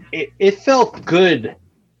 It felt good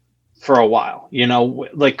for a while,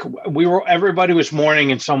 like everybody was mourning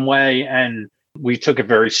in some way, and we took it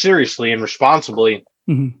very seriously and responsibly.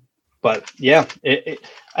 Mm-hmm. But yeah,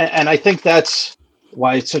 and I think that's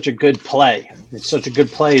why it's such a good play. It's such a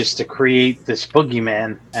good play is to create this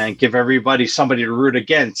boogeyman and give everybody somebody to root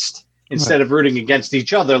against instead of rooting against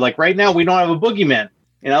each other. Like right now, we don't have a boogeyman.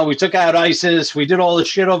 We took out ISIS. We did all this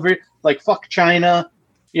shit over, like, fuck China.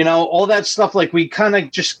 All that stuff, like, we kind of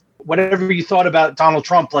just, whatever you thought about Donald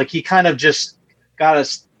Trump, like, he kind of just got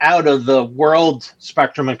us out of the world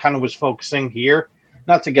spectrum and kind of was focusing here.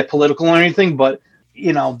 Not to get political or anything, but,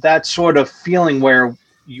 that sort of feeling where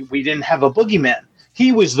we didn't have a boogeyman.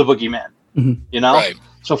 He was the boogeyman, Right.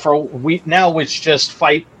 So now it's just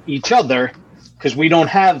fight each other, because we don't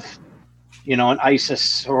have, an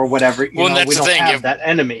ISIS or whatever. Well, and that's we the don't thing, have that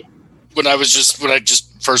enemy. When I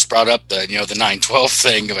just first brought up the 9/12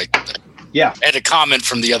 thing, like, Yeah. I had a comment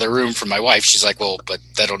from the other room from my wife. She's like, well, but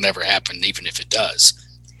that'll never happen, even if it does.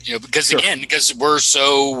 Because because we're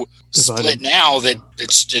so split now that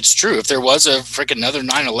it's true. If there was a freaking another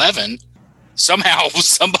 9/11, somehow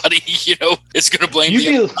somebody, is going to blame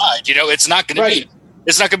the other side. It's not going to be.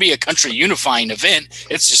 It's not going to be a country unifying event.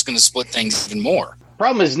 It's just going to split things even more.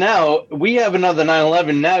 Problem is now we have another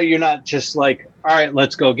 9/11. Now you're not just like, all right,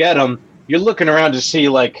 let's go get them. You're looking around to see,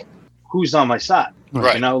 like, who's on my side,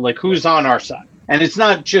 right? Like, who's on our side. And it's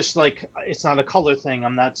not just like, it's not a color thing.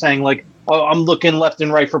 I'm not saying like, oh, I'm looking left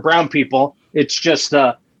and right for brown people. It's just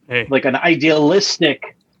like an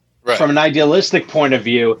idealistic, from an idealistic point of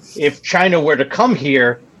view. If China were to come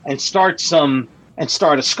here and start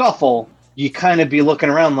a scuffle, you kind of be looking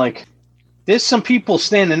around like, there's some people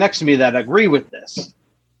standing next to me that agree with this.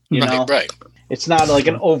 Right. It's not like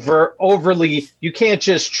an overly, you can't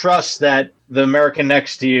just trust that the American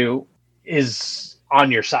next to you is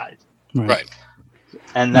on your side. Right.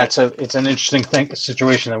 And it's an interesting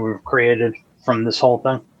situation that we've created from this whole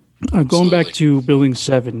thing. Going back to Building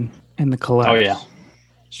 7 and the collapse. Oh, yeah.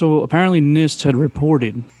 So apparently NIST had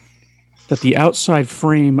reported that the outside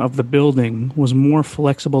frame of the building was more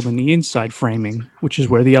flexible than the inside framing, which is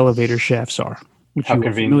where the elevator shafts are, which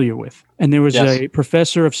you're familiar with. And there was a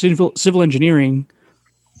professor of civil engineering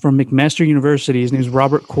from McMaster University, his name is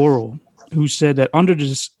Robert Correll, who said that under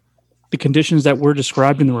the conditions that were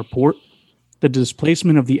described in the report, the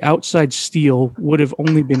displacement of the outside steel would have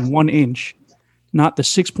only been 1 inch, not the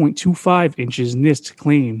 6.25 inches NIST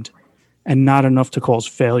claimed, and not enough to cause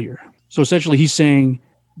failure. So essentially he's saying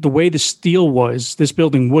the way the steel was, this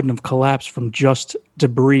building wouldn't have collapsed from just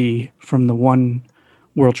debris from the one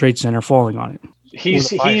World Trade Center falling on it.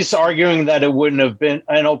 He's arguing that it wouldn't have been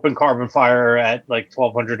an open carbon fire at like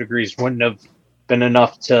 1200 degrees wouldn't have been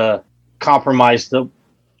enough to compromise the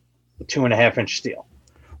 2.5 inch steel.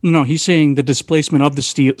 No, he's saying the displacement of the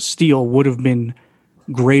steel would have been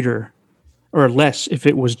greater or less if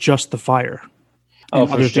it was just the fire and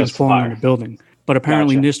other things falling on the building. But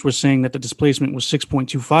apparently Gotcha. NIST was saying that the displacement was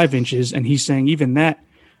 6.25 inches, and he's saying even that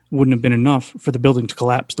wouldn't have been enough for the building to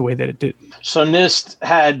collapse the way that it did. So NIST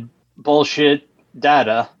had bullshit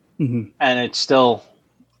data, Mm-hmm. and it's still.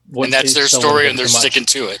 And that's their story, and they're sticking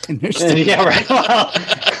to it. Yeah,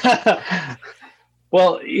 right.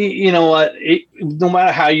 Well, you know what? No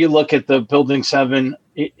matter how you look at the Building 7,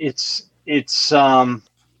 it's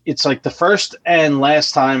like the first and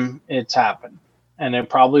last time it's happened, and it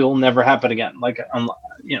probably will never happen again. Like,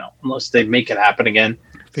 unless they make it happen again.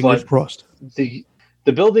 Fingers crossed. The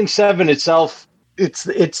Building 7 itself, it's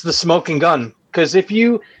the smoking gun. Because if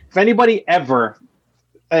anybody ever,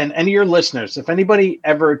 and any of your listeners, if anybody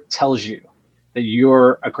ever tells you that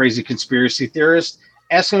you're a crazy conspiracy theorist,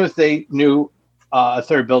 ask them if they knew a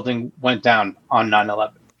third building went down on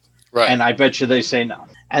 9/11. Right. And I bet you they say no.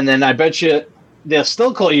 And then I bet you they'll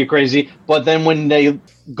still call you crazy, but then when they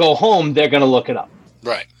go home, they're going to look it up.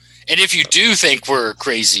 Right. And if you do think we're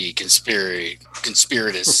crazy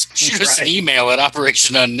conspiratists, shoot us an email at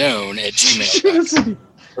operationunknown@gmail.com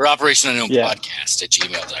or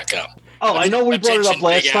operationunknownpodcast@gmail.com. Oh, I know we brought it up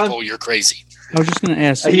last Big time. Apple, you're crazy. I was just going to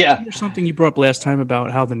ask. There's something you brought up last time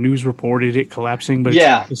about how the news reported it collapsing, but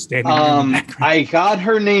it's just standing there in the background. I got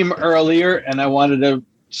her name earlier, and I wanted to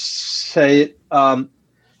say it. So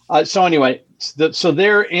anyway,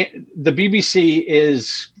 the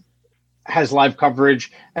BBC has live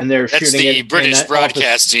coverage, and they're That's shooting the British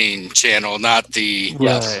Broadcasting Channel, not the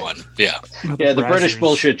other one. Yeah, the British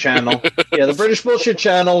Bullshit Channel. Yeah, the British Bullshit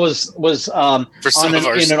Channel was for some of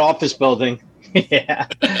ours in an office building. Yeah,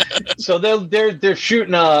 so they're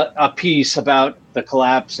shooting a piece about the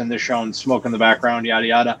collapse, and they're showing smoke in the background, yada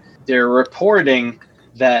yada. They're reporting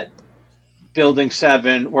that Building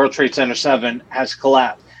 7, World Trade Center 7, has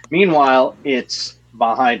collapsed. Meanwhile, it's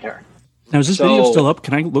behind her. Now, is this video still up?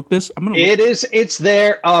 Can I look this? It is. It's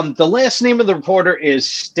there. The last name of the reporter is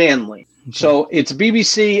Stanley. Okay. So it's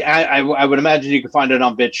BBC. I would imagine you can find it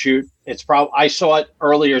on BitChute. It's I saw it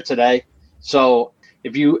earlier today. So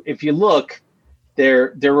if you look,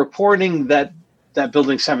 they're reporting that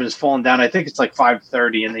Building 7 has fallen down. I think it's like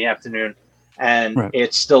 5:30 in the afternoon, and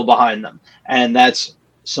it's still behind them. And that's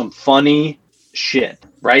some funny shit,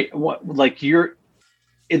 right?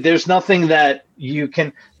 There's nothing that you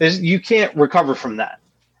can't recover from that.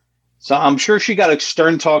 So I'm sure she got a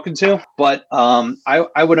stern talking to, but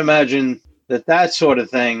I would imagine that sort of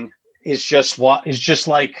thing is just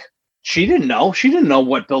like she didn't know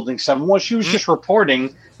what Building 7 was. She was just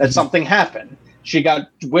reporting that something happened. She got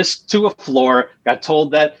whisked to a floor, got told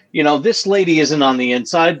that, this lady isn't on the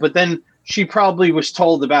inside, but then she probably was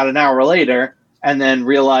told about an hour later and then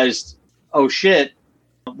realized, oh shit,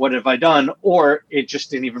 what have I done? Or it just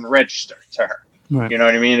didn't even register to her. Right. You know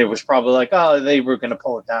what I mean? It was probably like, oh, they were going to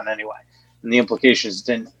pull it down anyway. And the implications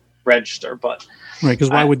didn't register. But right, because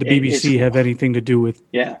why would the BBC have anything to do with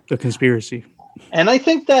the conspiracy? And I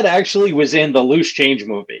think that actually was in the Loose Change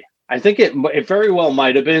movie. I think it very well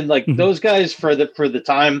might have been. Like those guys for the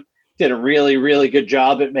time did a really, really good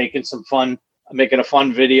job at making a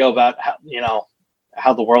fun video about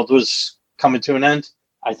how the world was coming to an end.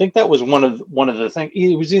 I think that was one of the things.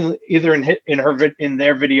 It was either in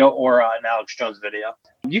their video or in Alex Jones' video.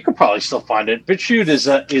 You could probably still find it. BitChute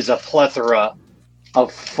is a plethora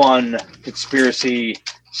of fun conspiracy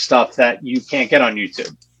stuff that you can't get on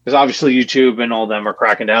YouTube, because obviously YouTube and all them are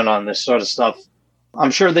cracking down on this sort of stuff.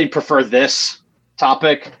 I'm sure they prefer this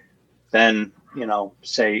topic than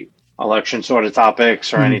say election sort of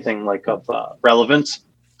topics or anything like of relevance.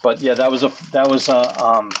 But yeah, that was a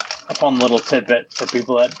fun little tidbit for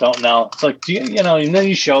people that don't know. It's like, and then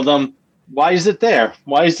you show them, why is it there?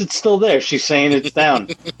 Why is it still there? She's saying it's down.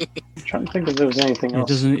 I'm trying to think if there was anything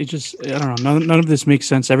else. I don't know. None of this makes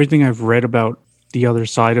sense. Everything I've read about the other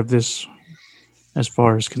side of this, as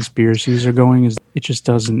far as conspiracies are going, it just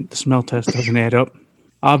doesn't. The smell test doesn't add up.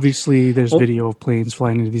 Obviously, there's video of planes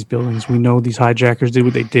flying into these buildings. We know these hijackers did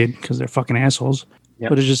what they did because they're fucking assholes. Yep.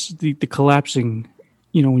 But it's just the collapsing.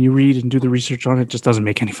 When you read and do the research on it, just doesn't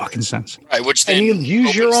make any fucking sense. Right, which then and you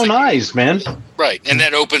use your own eyes, man. Right, and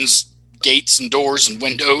that opens gates and doors and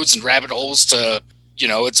windows and rabbit holes to,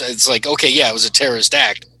 it's like, okay, yeah, it was a terrorist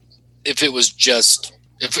act. If it was just,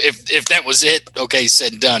 if that was it, okay,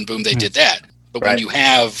 said and done, boom, they did that. But when you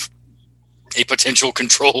have a potential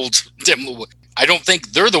controlled demo, I don't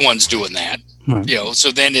think they're the ones doing that. Right.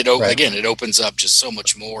 So then it opens up just so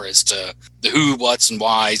much more as to the who, what's, and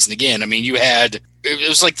whys. And again, I mean, it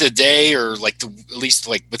was like the day or like at least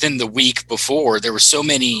like within the week before, there were so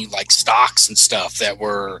many like stocks and stuff that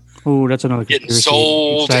were that's another getting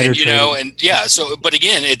sold, and and so but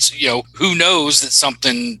again, it's who knows that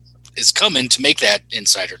something is coming to make that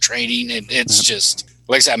insider trading, and it's just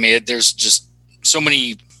like I said. I mean, there's just so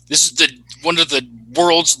many. This is one of the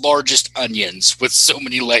world's largest onions with so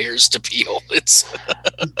many layers to peel. It's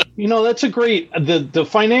that's a great the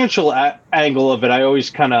financial angle of it. I always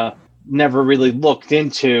kind of never really looked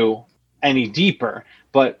into any deeper,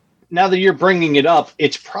 but now that you're bringing it up,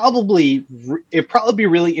 it'd probably be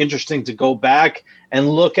really interesting to go back and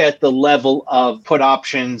look at the level of put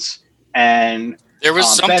options and there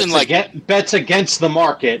was something bets against the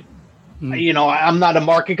market. I'm not a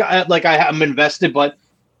market guy, like I'm invested, but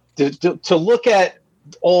to look at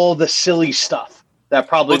all the silly stuff that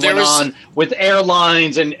probably went on with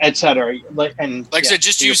airlines and et cetera. Like I said,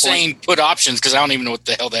 just you saying put options, because I don't even know what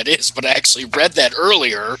the hell that is, but I actually read that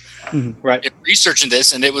earlier, right? In researching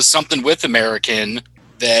this, and it was something with American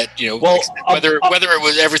that whether it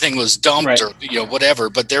was everything was dumped or whatever,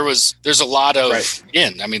 but there's a lot of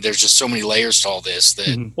I mean, there's just so many layers to all this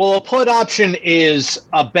that. Well, a put option is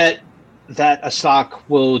a bet that a stock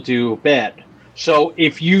will do bad. So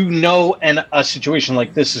if you know a situation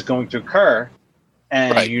like this is going to occur,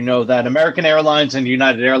 and you know that American Airlines and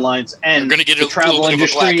United Airlines and going to get the travel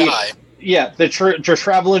industry, the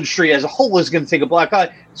travel industry as a whole is going to take a black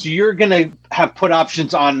eye. So you're going to have put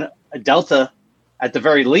options on a Delta at the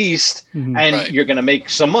very least, and you're going to make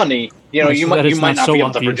some money. You might not be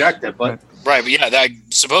able to project it, but. Right, but yeah,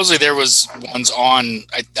 supposedly there was ones on.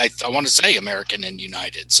 I want to say American and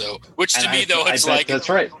United. So, which to me though, it's like that's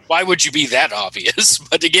right. Why would you be that obvious?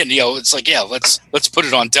 But again, it's like let's put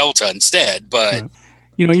it on Delta instead. But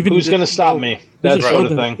even who's going to stop me? That's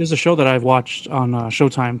the thing. There's a show that I've watched on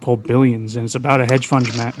Showtime called Billions, and it's about a hedge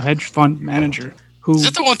fund manager who. Is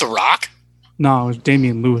that the one with The Rock? No, it was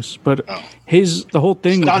Damian Lewis, but the whole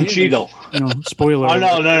thing. Don Cheadle. Spoiler. Oh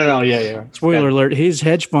no, yeah. Spoiler alert: his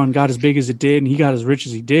hedge fund got as big as it did, and he got as rich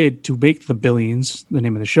as he did to make the billions. The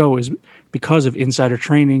name of the show is because of insider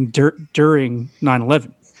training during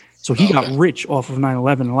 9/11. So he got rich off of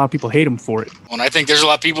 9/11, and a lot of people hate him for it. And I think there's a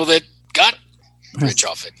lot of people that got rich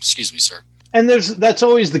off it. Excuse me, sir. And that's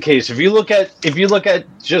always the case. If you look at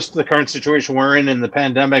just the current situation we're in the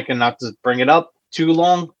pandemic, and not to bring it up too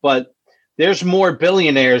long, but there's more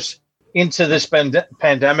billionaires into this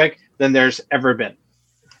pandemic than there's ever been.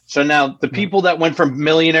 So now the people that went from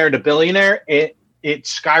millionaire to billionaire, it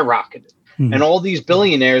skyrocketed. And all these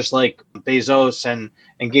billionaires like Bezos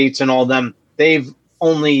and Gates and all them, they've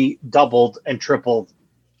only doubled and tripled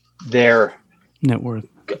their net worth.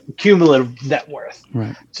 Cumulative net worth.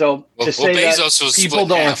 Right. So Bezos that was people split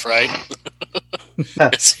don't half, right?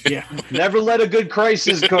 Never let a good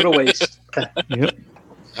crisis go to waste. Yep.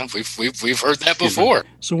 We've heard that before.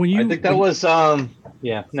 So I think that was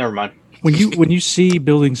never mind. When you see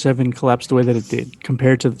Building 7 collapse the way that it did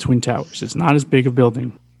compared to the Twin Towers, it's not as big a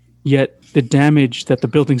building, yet the damage that the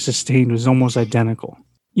building sustained was almost identical.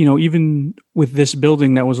 Even with this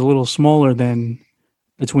building that was a little smaller than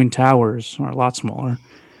the Twin Towers, or a lot smaller,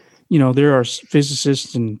 there are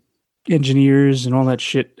physicists and engineers and all that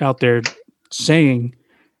shit out there saying,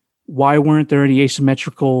 why weren't there any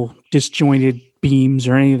asymmetrical, disjointed beams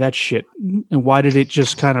or any of that shit? And why did it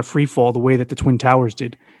just kind of free fall the way that the Twin Towers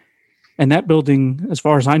did? And that building, as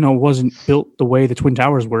far as I know, wasn't built the way the Twin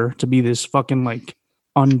Towers were to be this fucking like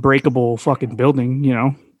unbreakable fucking building,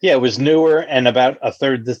 Yeah, it was newer and about a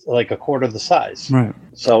quarter the size. Right.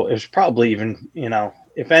 So it was probably even,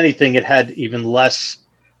 if anything, it had even less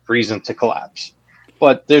reason to collapse.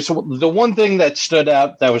 But there's the one thing that stood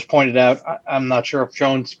out, that was pointed out. I'm not sure if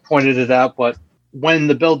Jones pointed it out, but when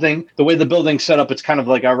the way the building's set up, it's kind of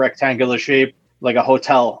like a rectangular shape, like a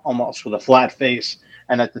hotel almost, with a flat face.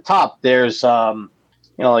 And at the top, there's,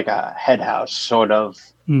 like a head house sort of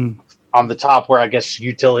on the top, where I guess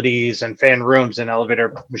utilities and fan rooms and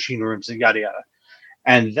elevator machine rooms and yada yada.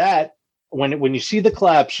 And that, when you see the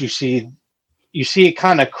collapse, you see it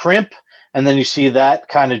kind of crimp, and then you see that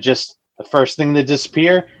kind of just the first thing to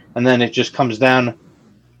disappear, and then it just comes down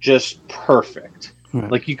just perfect.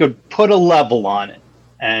 Right. Like you could put a level on it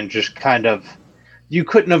and just kind of, you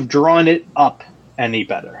couldn't have drawn it up any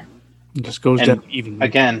better. It just goes down even.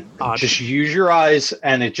 Again, just use your eyes,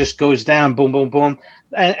 and it just goes down, boom, boom, boom.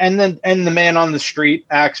 And then the man on the street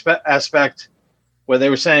aspect, where they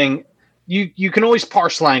were saying you can always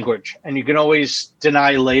parse language, and you can always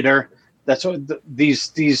deny later. That's what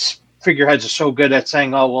these figureheads are so good at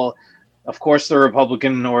saying. Oh well, of course the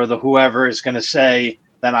Republican or the whoever is going to say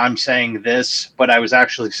that I'm saying this, but I was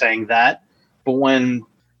actually saying that. But when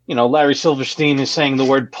Larry Silverstein is saying the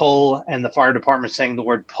word pull, and the fire department saying the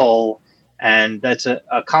word pull, and that's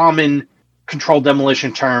a common controlled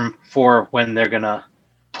demolition term for when they're going to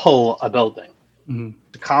pull a building.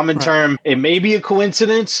 The common term. It may be a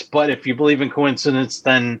coincidence, but if you believe in coincidence,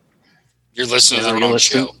 then you're listening to the wrong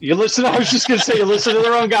show. You listen. I was just going to say you listen to the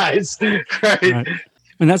wrong guys, right?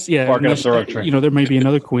 And that's Barking up the wrong tree. There may be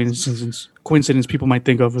another coincidence people might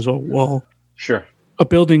think of as well. Sure. A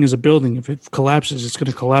building is a building. If it collapses, it's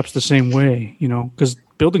going to collapse the same way, because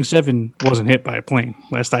Building 7 wasn't hit by a plane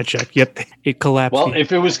last I checked. Yet it collapsed. Well,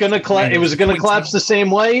 if it was going to collapse, collapse the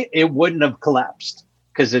same way. It wouldn't have collapsed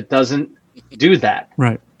because it doesn't do that.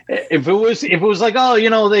 Right. If it was like,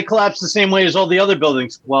 they collapsed the same way as all the other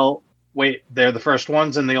buildings. Well, wait, they're the first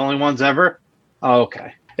ones and the only ones ever. Oh,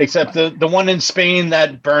 okay. Except the one in Spain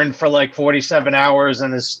that burned for like 47 hours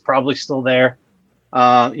and is probably still there.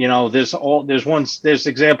 There's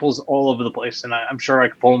examples all over the place, and I'm sure I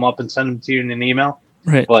could pull them up and send them to you in an email.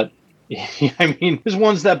 Right. But I mean, there's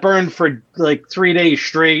ones that burned for like 3 days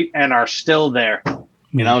straight and are still there.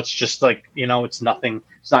 It's just like, it's nothing.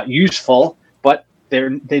 It's not useful, but they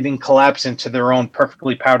didn't collapse into their own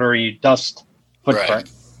perfectly powdery dust footprint.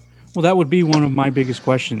 Right. Well, that would be one of my biggest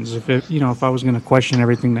questions. If I was going to question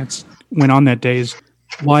everything that's went on that day, is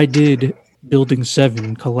why did Building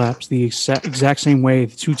 7 collapse the exact same way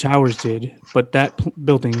the two towers did, but that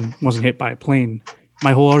building wasn't hit by a plane?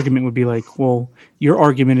 My whole argument would be like, well, your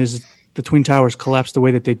argument is the Twin Towers collapsed the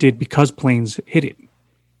way that they did because planes hit it.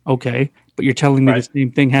 Okay, but you're telling me the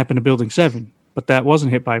same thing happened to Building 7, but that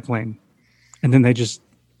wasn't hit by a plane. And then there's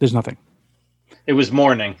nothing. It was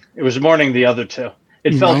morning. The other two.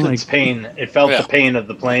 It felt its pain. It felt the pain of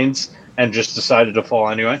the planes and just decided to fall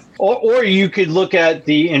anyway. Or you could look at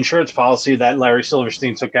the insurance policy that Larry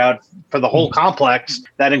Silverstein took out for the whole complex.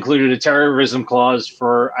 That included a terrorism clause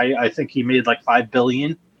for, I think he made like $5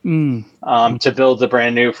 billion to build the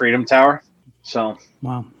brand new Freedom Tower. So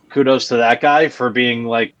kudos to that guy for being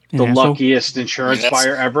like the luckiest insurance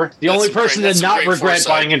buyer ever. The only person to not regret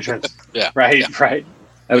buying insurance. Right.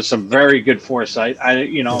 That was some very good foresight.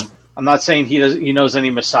 I'm not saying he knows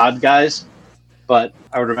any Mossad guys, but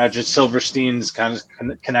I would imagine Silverstein's kind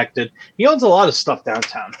of connected. He owns a lot of stuff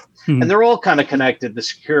downtown, and they're all kind of connected. The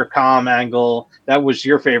Secure Comm angle, that was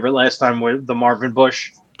your favorite last time with the Marvin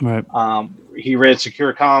Bush. Right. He ran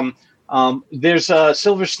Secure Comm. There's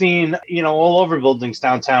Silverstein, all over buildings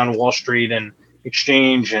downtown, Wall Street and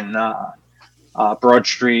Exchange and Broad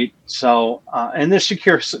Street. So, and there's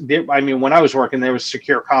when I was working, there was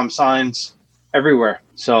Secure Comm signs everywhere.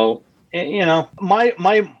 So,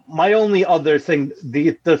 my only other thing,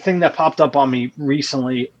 the thing that popped up on me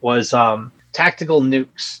recently was tactical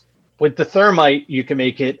nukes. With the thermite, you can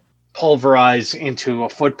make it pulverize into a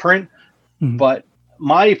footprint, but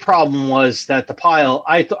my problem was that the pile,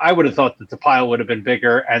 I would have thought that the pile would have been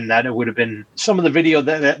bigger and that it would have been some of the video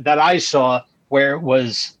that I saw where it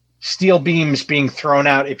was steel beams being thrown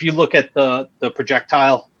out. If you look at the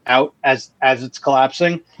projectile out as it's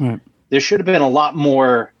collapsing, there should have been a lot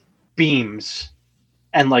more beams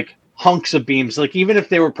and like hunks of beams. Like even if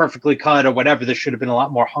they were perfectly cut or whatever, there should have been a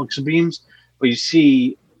lot more hunks of beams. But you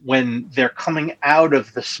see when they're coming out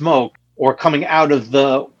of the smoke or coming out of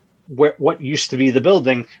what used to be the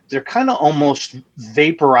building, they're kind of almost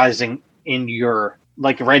vaporizing in your,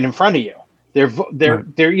 like right in front of you. They're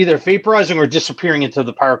either vaporizing or disappearing into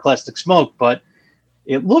the pyroclastic smoke. But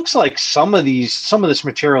it looks like some of this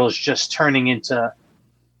material is just turning into,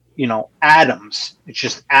 atoms. It's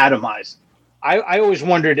just atomized. I always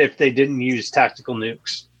wondered if they didn't use tactical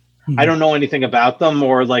nukes. I don't know anything about them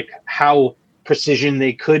or like how precision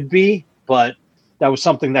they could be, but that was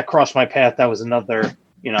something that crossed my path. That was another,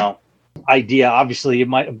 idea. Obviously, it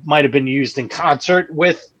might have been used in concert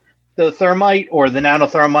with the thermite or the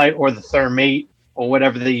nanothermite or the thermate or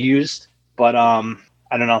whatever they used. But I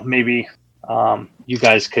don't know. Maybe you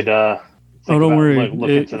guys could. Don't worry. Look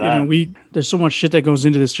into that. There's so much shit that goes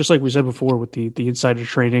into this. Just like we said before, with the insider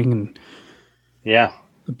trading and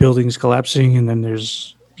the buildings collapsing, and then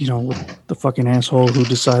there's the fucking asshole who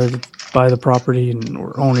decided to buy the property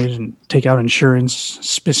or own it and take out insurance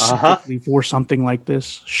specifically for something like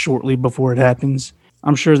this shortly before it happens.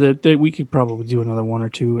 I'm sure that we could probably do another one or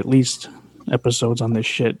two at least episodes on this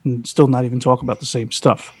shit and still not even talk about the same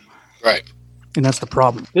stuff. Right. And that's the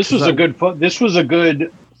problem. This was a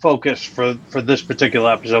good focus for this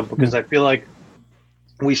particular episode because I feel like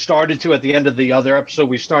we started to, at the end of the other episode,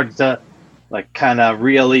 we started to like kind of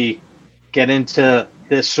really get into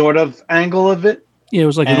this sort of angle of it. Yeah, it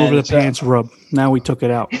was like an over-the-pants rub. Now we took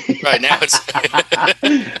it out. Right, now it's...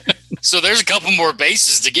 So there's a couple more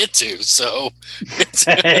bases to get to, so...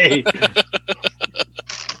 Hey!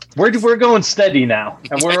 We're going steady now,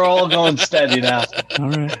 and we're all going steady now. All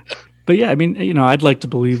right. But yeah, I mean, I'd like to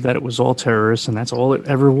believe that it was all terrorists, and that's all it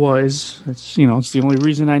ever was. It's it's the only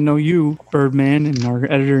reason I know you, Birdman, and our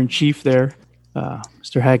editor-in-chief there,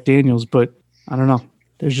 Mr. Hack Daniels. But I don't know.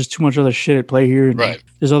 There's just too much other shit at play here. And Right.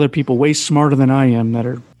 There's other people way smarter than I am that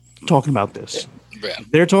are talking about this. Yeah.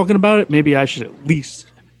 If they're talking about it, maybe I should at least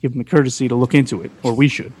give them the courtesy to look into it, or we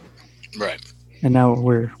should. Right. And now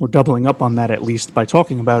we're doubling up on that at least by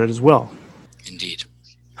talking about it as well. Indeed.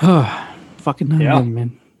 Fucking 9/11,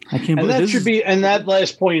 man. I can't And believe that this should be, and that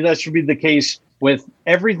last point, that should be the case with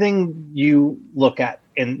everything you look at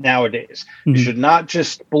in nowadays. You should not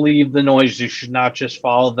just believe the noise. You should not just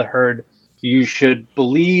follow the herd. You should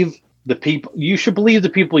believe the people. You should believe the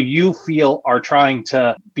people you feel are trying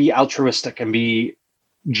to be altruistic and be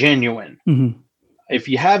genuine. Mhm. If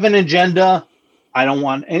you have an agenda,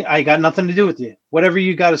 I got nothing to do with you. Whatever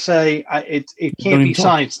you got to say, it Don't can't even be talk.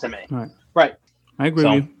 science to me. Right. I agree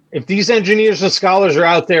So with you. if these engineers and scholars are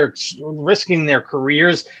out there risking their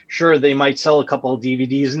careers, sure, they might sell a couple of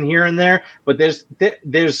DVDs in here and there, but there's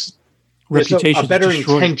Reputation a better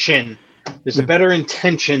destroyed. intention. There's a better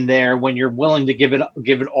intention there when you're willing to give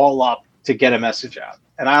it all up to get a message out.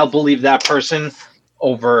 And I'll believe that person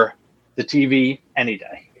over the TV any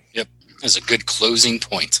day. Yep. That's a good closing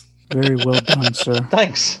point. Very well done, sir.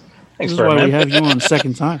 Thanks. This Thanks, is why we Birdman. have you on the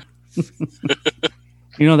second time.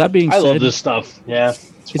 That being I said, love this stuff. Yeah,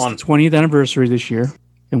 it's it's fun. the 20th anniversary this year,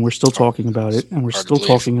 and we're still talking about it, and we're Hard to still believe.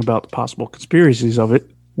 talking about the possible conspiracies of it,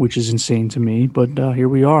 which is insane to me. But here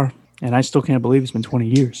we are, and I still can't believe it's been 20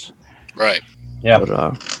 years. Right. Yeah. But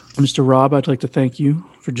Mr. Rob, I'd like to thank you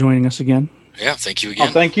for joining us again. Yeah. Thank you Oh,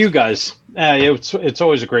 again. thank you guys. It's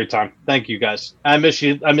always a great time. Thank you guys. I miss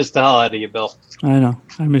you. I miss the hell out of you, Bill. I know.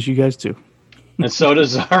 I miss you guys too. And so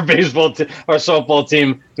does our our softball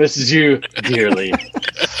team misses you dearly.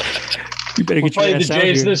 You better We get your played ass the out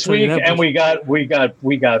Jays here. this I'll tell you week, that and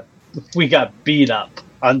much. we got beat up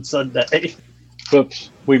on Sunday. Whoops,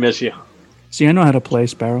 we miss you. See, I know how to play,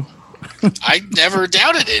 Sparrow. I never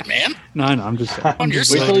doubted it, man. No, I know. I'm just saying. On your Wait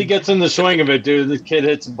side. till he gets in the swing of it, dude. The kid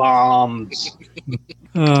hits bombs.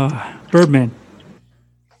 Birdman,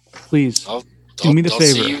 please do me the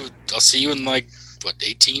favor. I'll see you in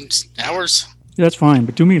 18 hours. That's fine,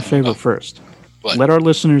 but do me a favor first. What? Let our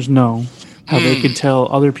listeners know how they can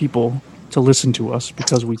tell other people to listen to us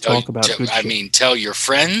because we talk about good shit. Tell your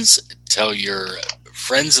friends, tell your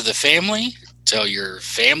friends of the family, tell your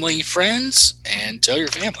family friends, and tell your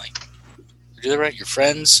family. Do that right? Your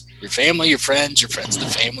friends, your family, your friends, the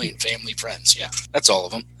family, and family friends. Yeah, that's all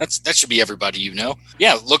of them. That should be everybody you know.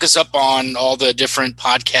 Yeah, look us up on all the different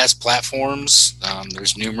podcast platforms.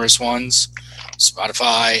 There's numerous ones.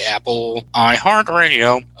 Spotify, Apple,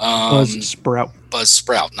 iHeartRadio, Buzzsprout,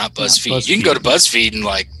 not BuzzFeed. BuzzFeed. You can go to BuzzFeed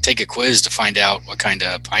and take a quiz to find out what kind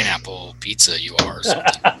of pineapple pizza you are or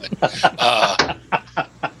something.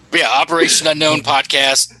 But yeah, Operation Unknown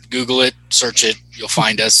Podcast. Google it, search it, you'll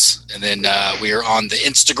find us. And then we are on the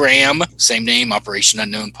Instagram, same name, Operation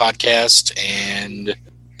Unknown Podcast. And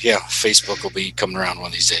yeah, Facebook will be coming around one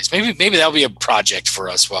of these days. Maybe that'll be a project for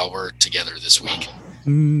us while we're together this week.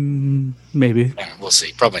 Maybe. Yeah, we'll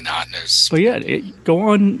see. Probably not. But yeah, go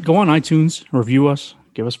on iTunes, review us,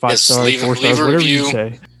 give us 5 stars, leave 4 a stars, whatever review. you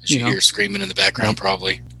say. You hear screaming in the background,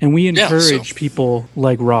 probably. And we Yeah, encourage people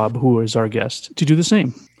like Rob, who is our guest, to do the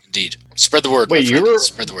same. Indeed. Spread the word. Wait,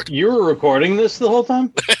 spread the word. You were recording this the whole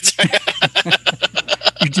time?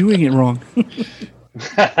 You're doing it wrong.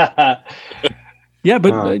 Yeah,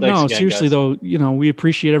 but Thanks no, again, seriously guys. though, we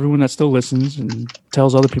appreciate everyone that still listens and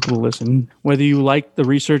tells other people to listen. Whether you like the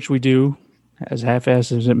research we do, as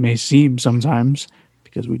half-assed as it may seem sometimes,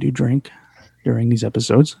 because we do drink during these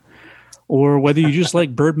episodes, or whether you just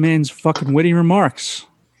like Birdman's fucking witty remarks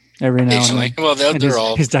every now and Occasionally. then. Well,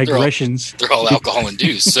 And his digressions. They're all alcohol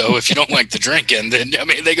induced. So if you don't like the drinking, then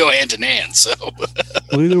they go hand in hand. So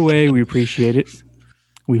Well, either way, we appreciate it.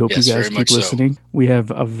 We hope Yes, you guys very keep much so. listening. We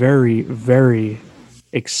have a very, very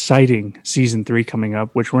exciting season 3 coming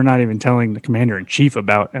up, which we're not even telling the commander-in-chief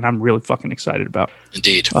about, and I'm really fucking excited about.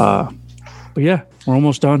 indeed. But yeah, we're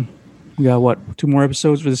almost done. We got 2 more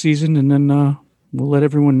episodes for the season, and then we'll let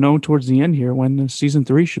everyone know towards the end here when the season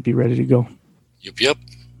 3 should be ready to go. Yep.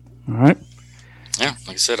 All right. Yeah,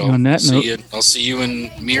 like I said, On that note- I'll see you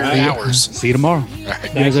in mere hours. See you tomorrow. All right.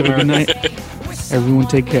 You guys have a good night. Everyone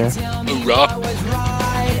take care. Hoorah.